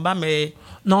propre combat, mais...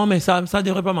 Non, mais ça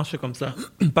devrait pas marcher comme ça.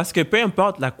 Parce que peu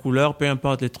importe la couleur, peu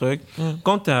importe les trucs,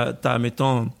 quand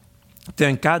mettons, t'es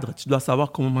un cadre, tu dois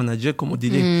savoir comment manager, comment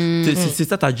dealer. C'est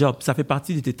ça ta job. Ça fait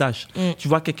partie de tes tâches. Tu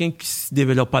vois quelqu'un qui se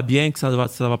développe pas bien, que ça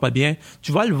va pas bien,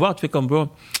 tu vas le voir, tu fais comme, bro,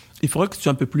 il faudrait que tu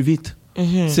sois un peu plus vite.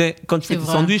 C'est quand tu fais tes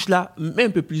vrai. sandwichs là, mets un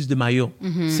peu plus de maillot.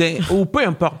 Ou peu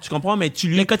importe, tu comprends, mais tu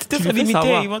lui Les quantités tu sont lui fais limitées.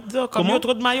 savoir. Ils vont te dire, comme, Comment? il y a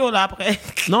trop de maillots, là, après.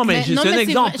 Non, mais c'est un c'est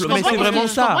exemple, vrai, je mais comprends c'est vraiment Je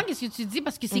ça. comprends ce que tu dis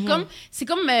parce que c'est comme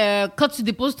quand tu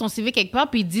déposes ton CV quelque part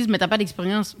puis ils te disent mais t'as pas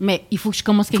d'expérience. Mais il faut que je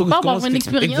commence quelque Faut que part je pour avoir une commence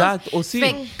quelque- expérience. Exact, aussi.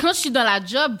 Fait que quand je suis dans la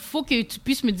job, faut que tu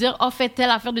puisses me dire oh fais telle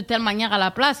affaire de telle manière à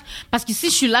la place. Parce que si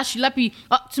je suis là puis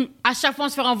à chaque fois on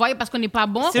se fait renvoyer parce qu'on n'est pas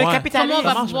bon. C'est le Ouais. capitalisme. Comment on va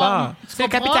Ça marche pouvoir- pas. tu C'est le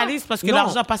comprends? capitalisme parce que Non.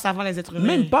 l'argent passe avant les êtres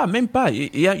humains. Même pas. Il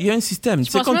y a un système.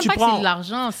 Je C'est pense comme même tu pas que c'est prends. de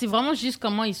l'argent, c'est vraiment juste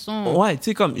comment ils sont. Ouais, tu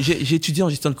sais, comme j'ai étudié en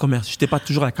gestion de commerce. J'étais pas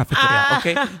toujours à la cafétéria,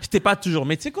 ok? J'étais pas toujours.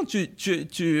 Mais tu sais, quand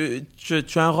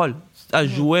tu as un rôle à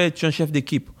jouer, tu es un chef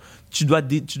d'équipe, tu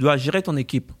dois gérer ton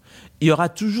équipe. Il y aura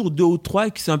toujours 2 ou 3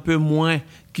 qui sont un peu moins,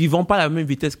 qui vont pas à la même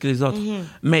vitesse que les autres.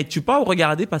 Mais tu peux pas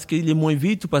regarder parce qu'il est moins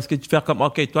vite ou parce que tu fais comme,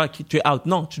 OK, toi, tu es out.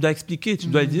 Non, tu dois expliquer, tu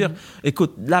dois dire,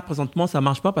 écoute, là, présentement, ça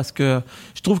marche pas parce que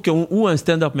je trouve que, ou un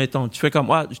stand-up, mettons, tu fais comme,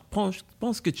 je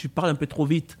pense que tu parles un peu trop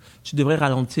vite. Tu devrais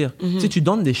ralentir. Tu sais, tu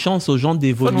donnes des chances aux gens Faut que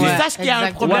d'évoluer. tu Ouais, saches qu'il y a un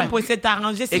exact. problème Ouais. pour essayer de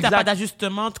t'arranger. Si t'as Exact. pas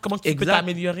d'ajustement, comment tu peux Exact.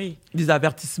 t'améliorer? Des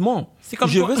avertissements. C'est comme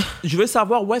je quoi? veux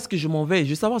savoir où est-ce que je m'en vais. Je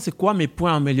veux savoir c'est quoi mes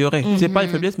points à améliorer. C'est pas les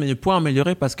faiblesses, mais les points à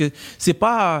améliorer parce que c'est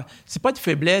pas de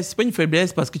faiblesse. faiblesse. C'est pas une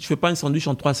faiblesse parce que tu fais pas un sandwich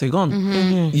en 3 secondes.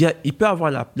 Il peut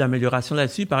avoir l'amélioration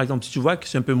là-dessus. Par exemple, si tu vois que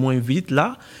c'est un peu moins vite,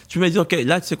 là, tu vas dire, OK,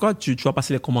 là, tu sais quoi, tu vas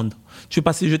passer les commandes. Je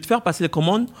vais te faire passer les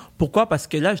commandes. Pourquoi? Parce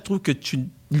que là, je trouve que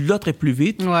l'autre est plus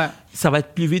vite. Ouais. Ça va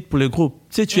être plus vite pour le groupe.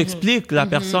 Tu sais, tu expliques la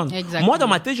personne. Exactement. Moi, dans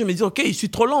ma tête, je me dis, OK, je suis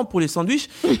trop lent pour les sandwichs.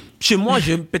 Chez moi,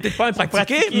 je vais peut-être pas me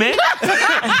pratiquer, mais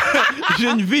j'ai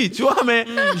une vie, tu vois, mais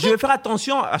je vais faire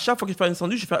attention. À chaque fois que je fais un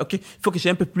sandwich, je fais, OK, il faut que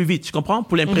j'aille un peu plus vite, tu comprends?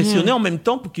 Pour l'impressionner en même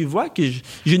temps, pour qu'il voit que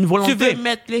j'ai une volonté. Tu veux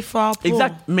mettre l'effort pour...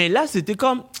 Exact. Mais là, c'était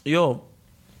comme, yo,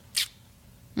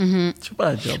 je sais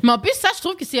pas la job. Mais en plus, ça, je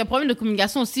trouve que c'est un problème de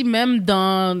communication aussi, même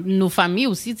dans nos familles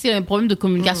aussi, tu sais, un problème de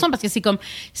communication, parce que c'est comme,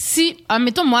 si,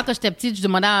 admettons, moi, quand j'étais petite, je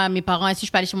demandais à mes parents, si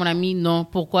je peux aller chez mon ami, non.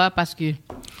 Pourquoi? Parce que...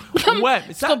 Ouais,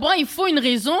 mais ça... Tu comprends? Il faut une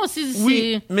raison.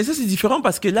 Oui, mais ça, c'est différent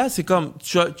parce que là, c'est comme,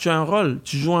 tu as un rôle,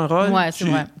 tu joues un rôle. Ouais, c'est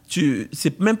vrai.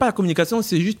 C'est même pas la communication,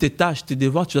 c'est juste tes tâches, tes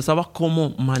devoirs. Tu dois savoir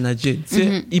comment manager. Tu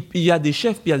sais, il y a des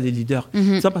chefs, puis il y a des leaders.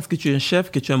 C'est pas parce que tu es un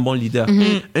chef que tu es un bon leader.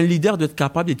 Un leader doit être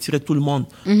capable de tirer tout le monde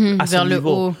à son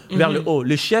niveau, vers le haut.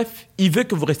 Le chef, il veut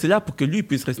que vous restez là pour que lui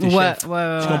puisse rester chef. Tu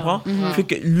comprends? Fait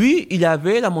que lui, il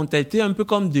avait la mentalité un peu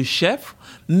comme de chef,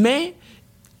 mais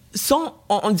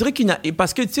on dirait qu'il n'a,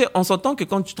 parce que tu sais, on s'entend que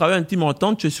quand tu travailles un team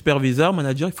entente, tu es superviseur,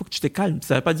 manager, il faut que tu te calmes.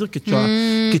 Ça veut pas dire que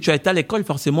tu as été à l'école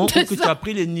forcément, ou que tu as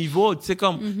pris les niveaux, tu sais,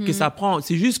 comme, que ça prend.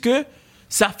 C'est juste que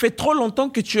ça fait trop longtemps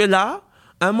que tu es là.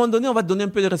 À un moment donné, on va te donner un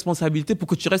peu de responsabilité pour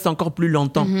que tu restes encore plus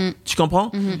longtemps. Tu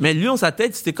comprends? Mais lui, en sa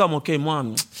tête, c'était comme, OK, moi,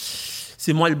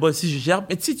 c'est moi le boss, si je gère.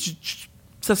 Mais tu sais,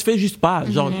 ça se fait juste pas.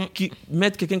 Genre,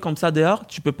 mettre quelqu'un comme ça dehors,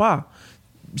 tu peux pas.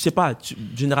 Je sais pas,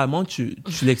 généralement, tu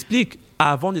l'expliques.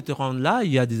 Avant de te rendre là,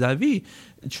 il y a des avis.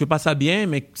 Tu fais pas ça bien,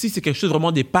 mais si c'est quelque chose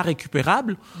vraiment de pas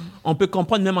récupérable, on peut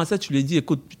comprendre même en ça, tu lui dis,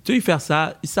 écoute, tu veux faire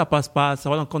ça, si ça passe pas, ça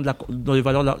va à l'encontre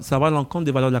ça va à l'encontre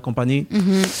des valeurs de la compagnie.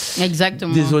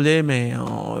 Exactement. Désolé, mais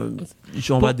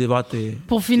on va devoir te...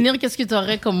 Pour finir, qu'est-ce que tu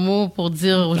aurais comme mot pour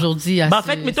dire aujourd'hui à en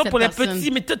fait, mettons pour les petits,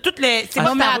 mais toutes les...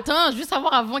 Non, mais attends, je veux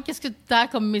savoir avant, qu'est-ce que tu as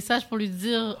comme message pour lui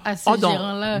dire à ce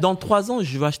gérant-là? Dans 3 ans,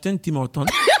 je vais acheter un Tim Hortons.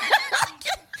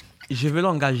 Je vais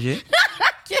l'engager.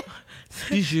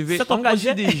 Puis je vais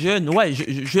engager des jeunes. Ouais,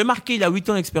 je vais marquer, il a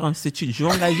 8 ans d'expérience, c'est chill. Je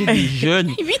vais engager des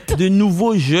jeunes, de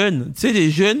nouveaux jeunes, tu sais, des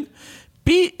jeunes.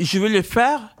 Puis je vais le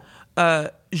faire,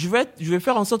 je vais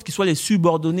faire en sorte qu'ils soient les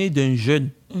subordonnés d'un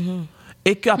jeune.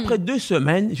 Et qu'après 2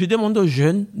 semaines, je demande aux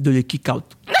jeunes de les kick out.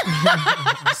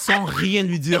 Sans rien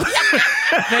lui dire.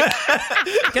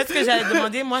 Qu'est-ce que j'allais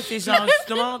demander, moi, c'est genre,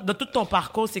 justement, dans tout ton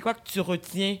parcours, c'est quoi que tu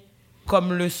retiens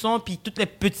comme leçon, puis tous les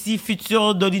petits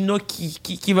futurs Dolino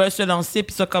qui veulent se lancer,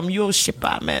 puis sont comme, yo, je sais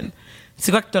pas, man.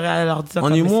 C'est quoi que tu aurais à leur dire en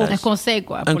comme humour, message? Un conseil,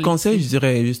 quoi. Un conseil, je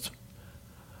dirais juste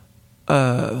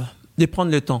de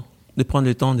prendre le temps. De prendre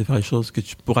le temps de faire les choses que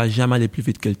tu pourras jamais aller plus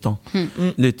vite que le temps.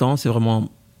 Le temps, c'est vraiment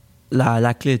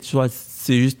la clé. Tu vois,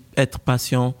 c'est juste être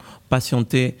patient,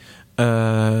 patienter.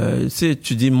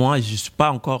 Tu dis, moi, je suis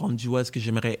pas encore rendu où est-ce que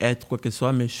j'aimerais être, quoi que ce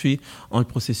soit, mais je suis en le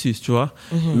processus, tu vois.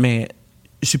 Mais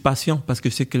je suis patient parce que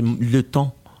je sais que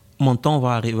mon temps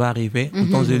va arriver, mon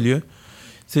temps de lieu.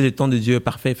 C'est le temps de Dieu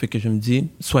parfait, fait que je me dis,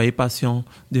 soyez patient.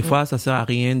 Des fois, ça sert à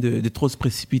rien de trop se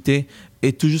précipiter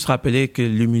et toujours se rappeler que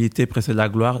l'humilité précède la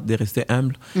gloire, de rester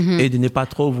humble et de ne pas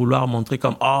trop vouloir montrer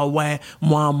comme, oh ouais,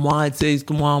 moi, tu sais,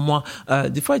 moi.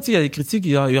 Des fois, tu sais, il y a des critiques,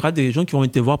 il y aura des gens qui vont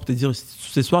te voir pour te dire,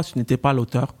 ce soir, tu n'étais pas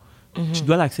l'auteur. Tu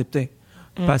dois l'accepter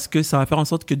parce que ça va faire en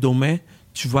sorte que demain,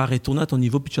 tu vas retourner à ton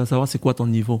niveau puis tu vas savoir c'est quoi ton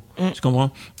niveau. Tu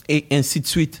comprends? Et ainsi de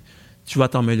suite. Tu vas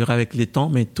t'améliorer avec les temps,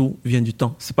 mais tout vient du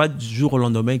temps. C'est pas du jour au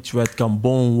lendemain que tu vas être comme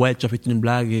bon, ouais, tu as fait une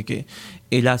blague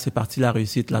et là, c'est parti la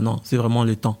réussite. Là, non, c'est vraiment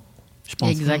le temps, je pense.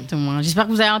 Exactement. J'espère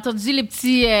que vous avez entendu les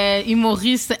petits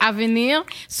humoristes à venir.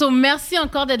 Merci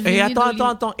encore d'être venu. Et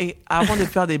attends. Et avant de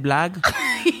faire des blagues,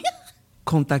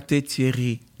 contactez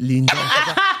Thierry Linda.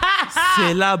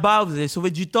 C'est là-bas, vous allez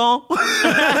sauver du temps.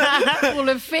 Pour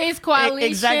le Face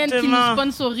Coalition qui nous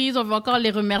sponsorise, on veut encore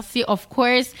les remercier, of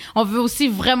course. On veut aussi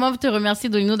vraiment te remercier,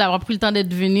 Dolino, d'avoir pris le temps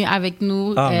d'être venu avec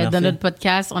nous dans notre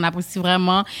podcast. On apprécie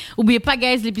vraiment. Oubliez pas,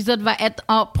 guys, l'épisode va être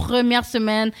en première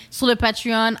semaine sur le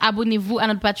Patreon. Abonnez-vous à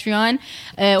notre Patreon.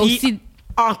 Aussi,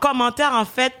 en commentaire, en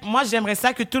fait, moi, j'aimerais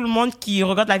ça que tout le monde qui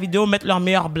regarde la vidéo mette leur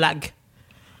meilleure blague.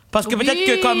 Parce que peut-être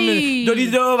que comme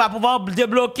Dolino va pouvoir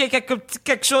débloquer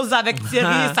quelque chose avec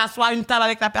Thierry, s'asseoir à une table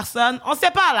avec la personne. On sait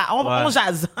pas, là. On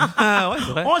jase.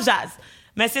 On jase.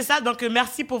 Mais c'est ça. Donc,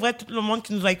 merci pour vrai tout le monde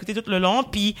qui nous a écoutés tout le long.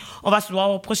 Puis, on va se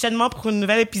voir prochainement pour un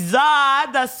nouvel épisode.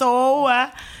 So,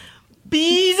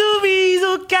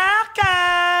 bisous,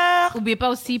 cœur. Oubliez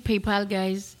pas aussi PayPal,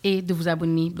 guys, et de vous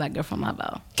abonner Black Girl from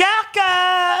Laval.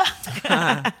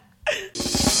 Cœur.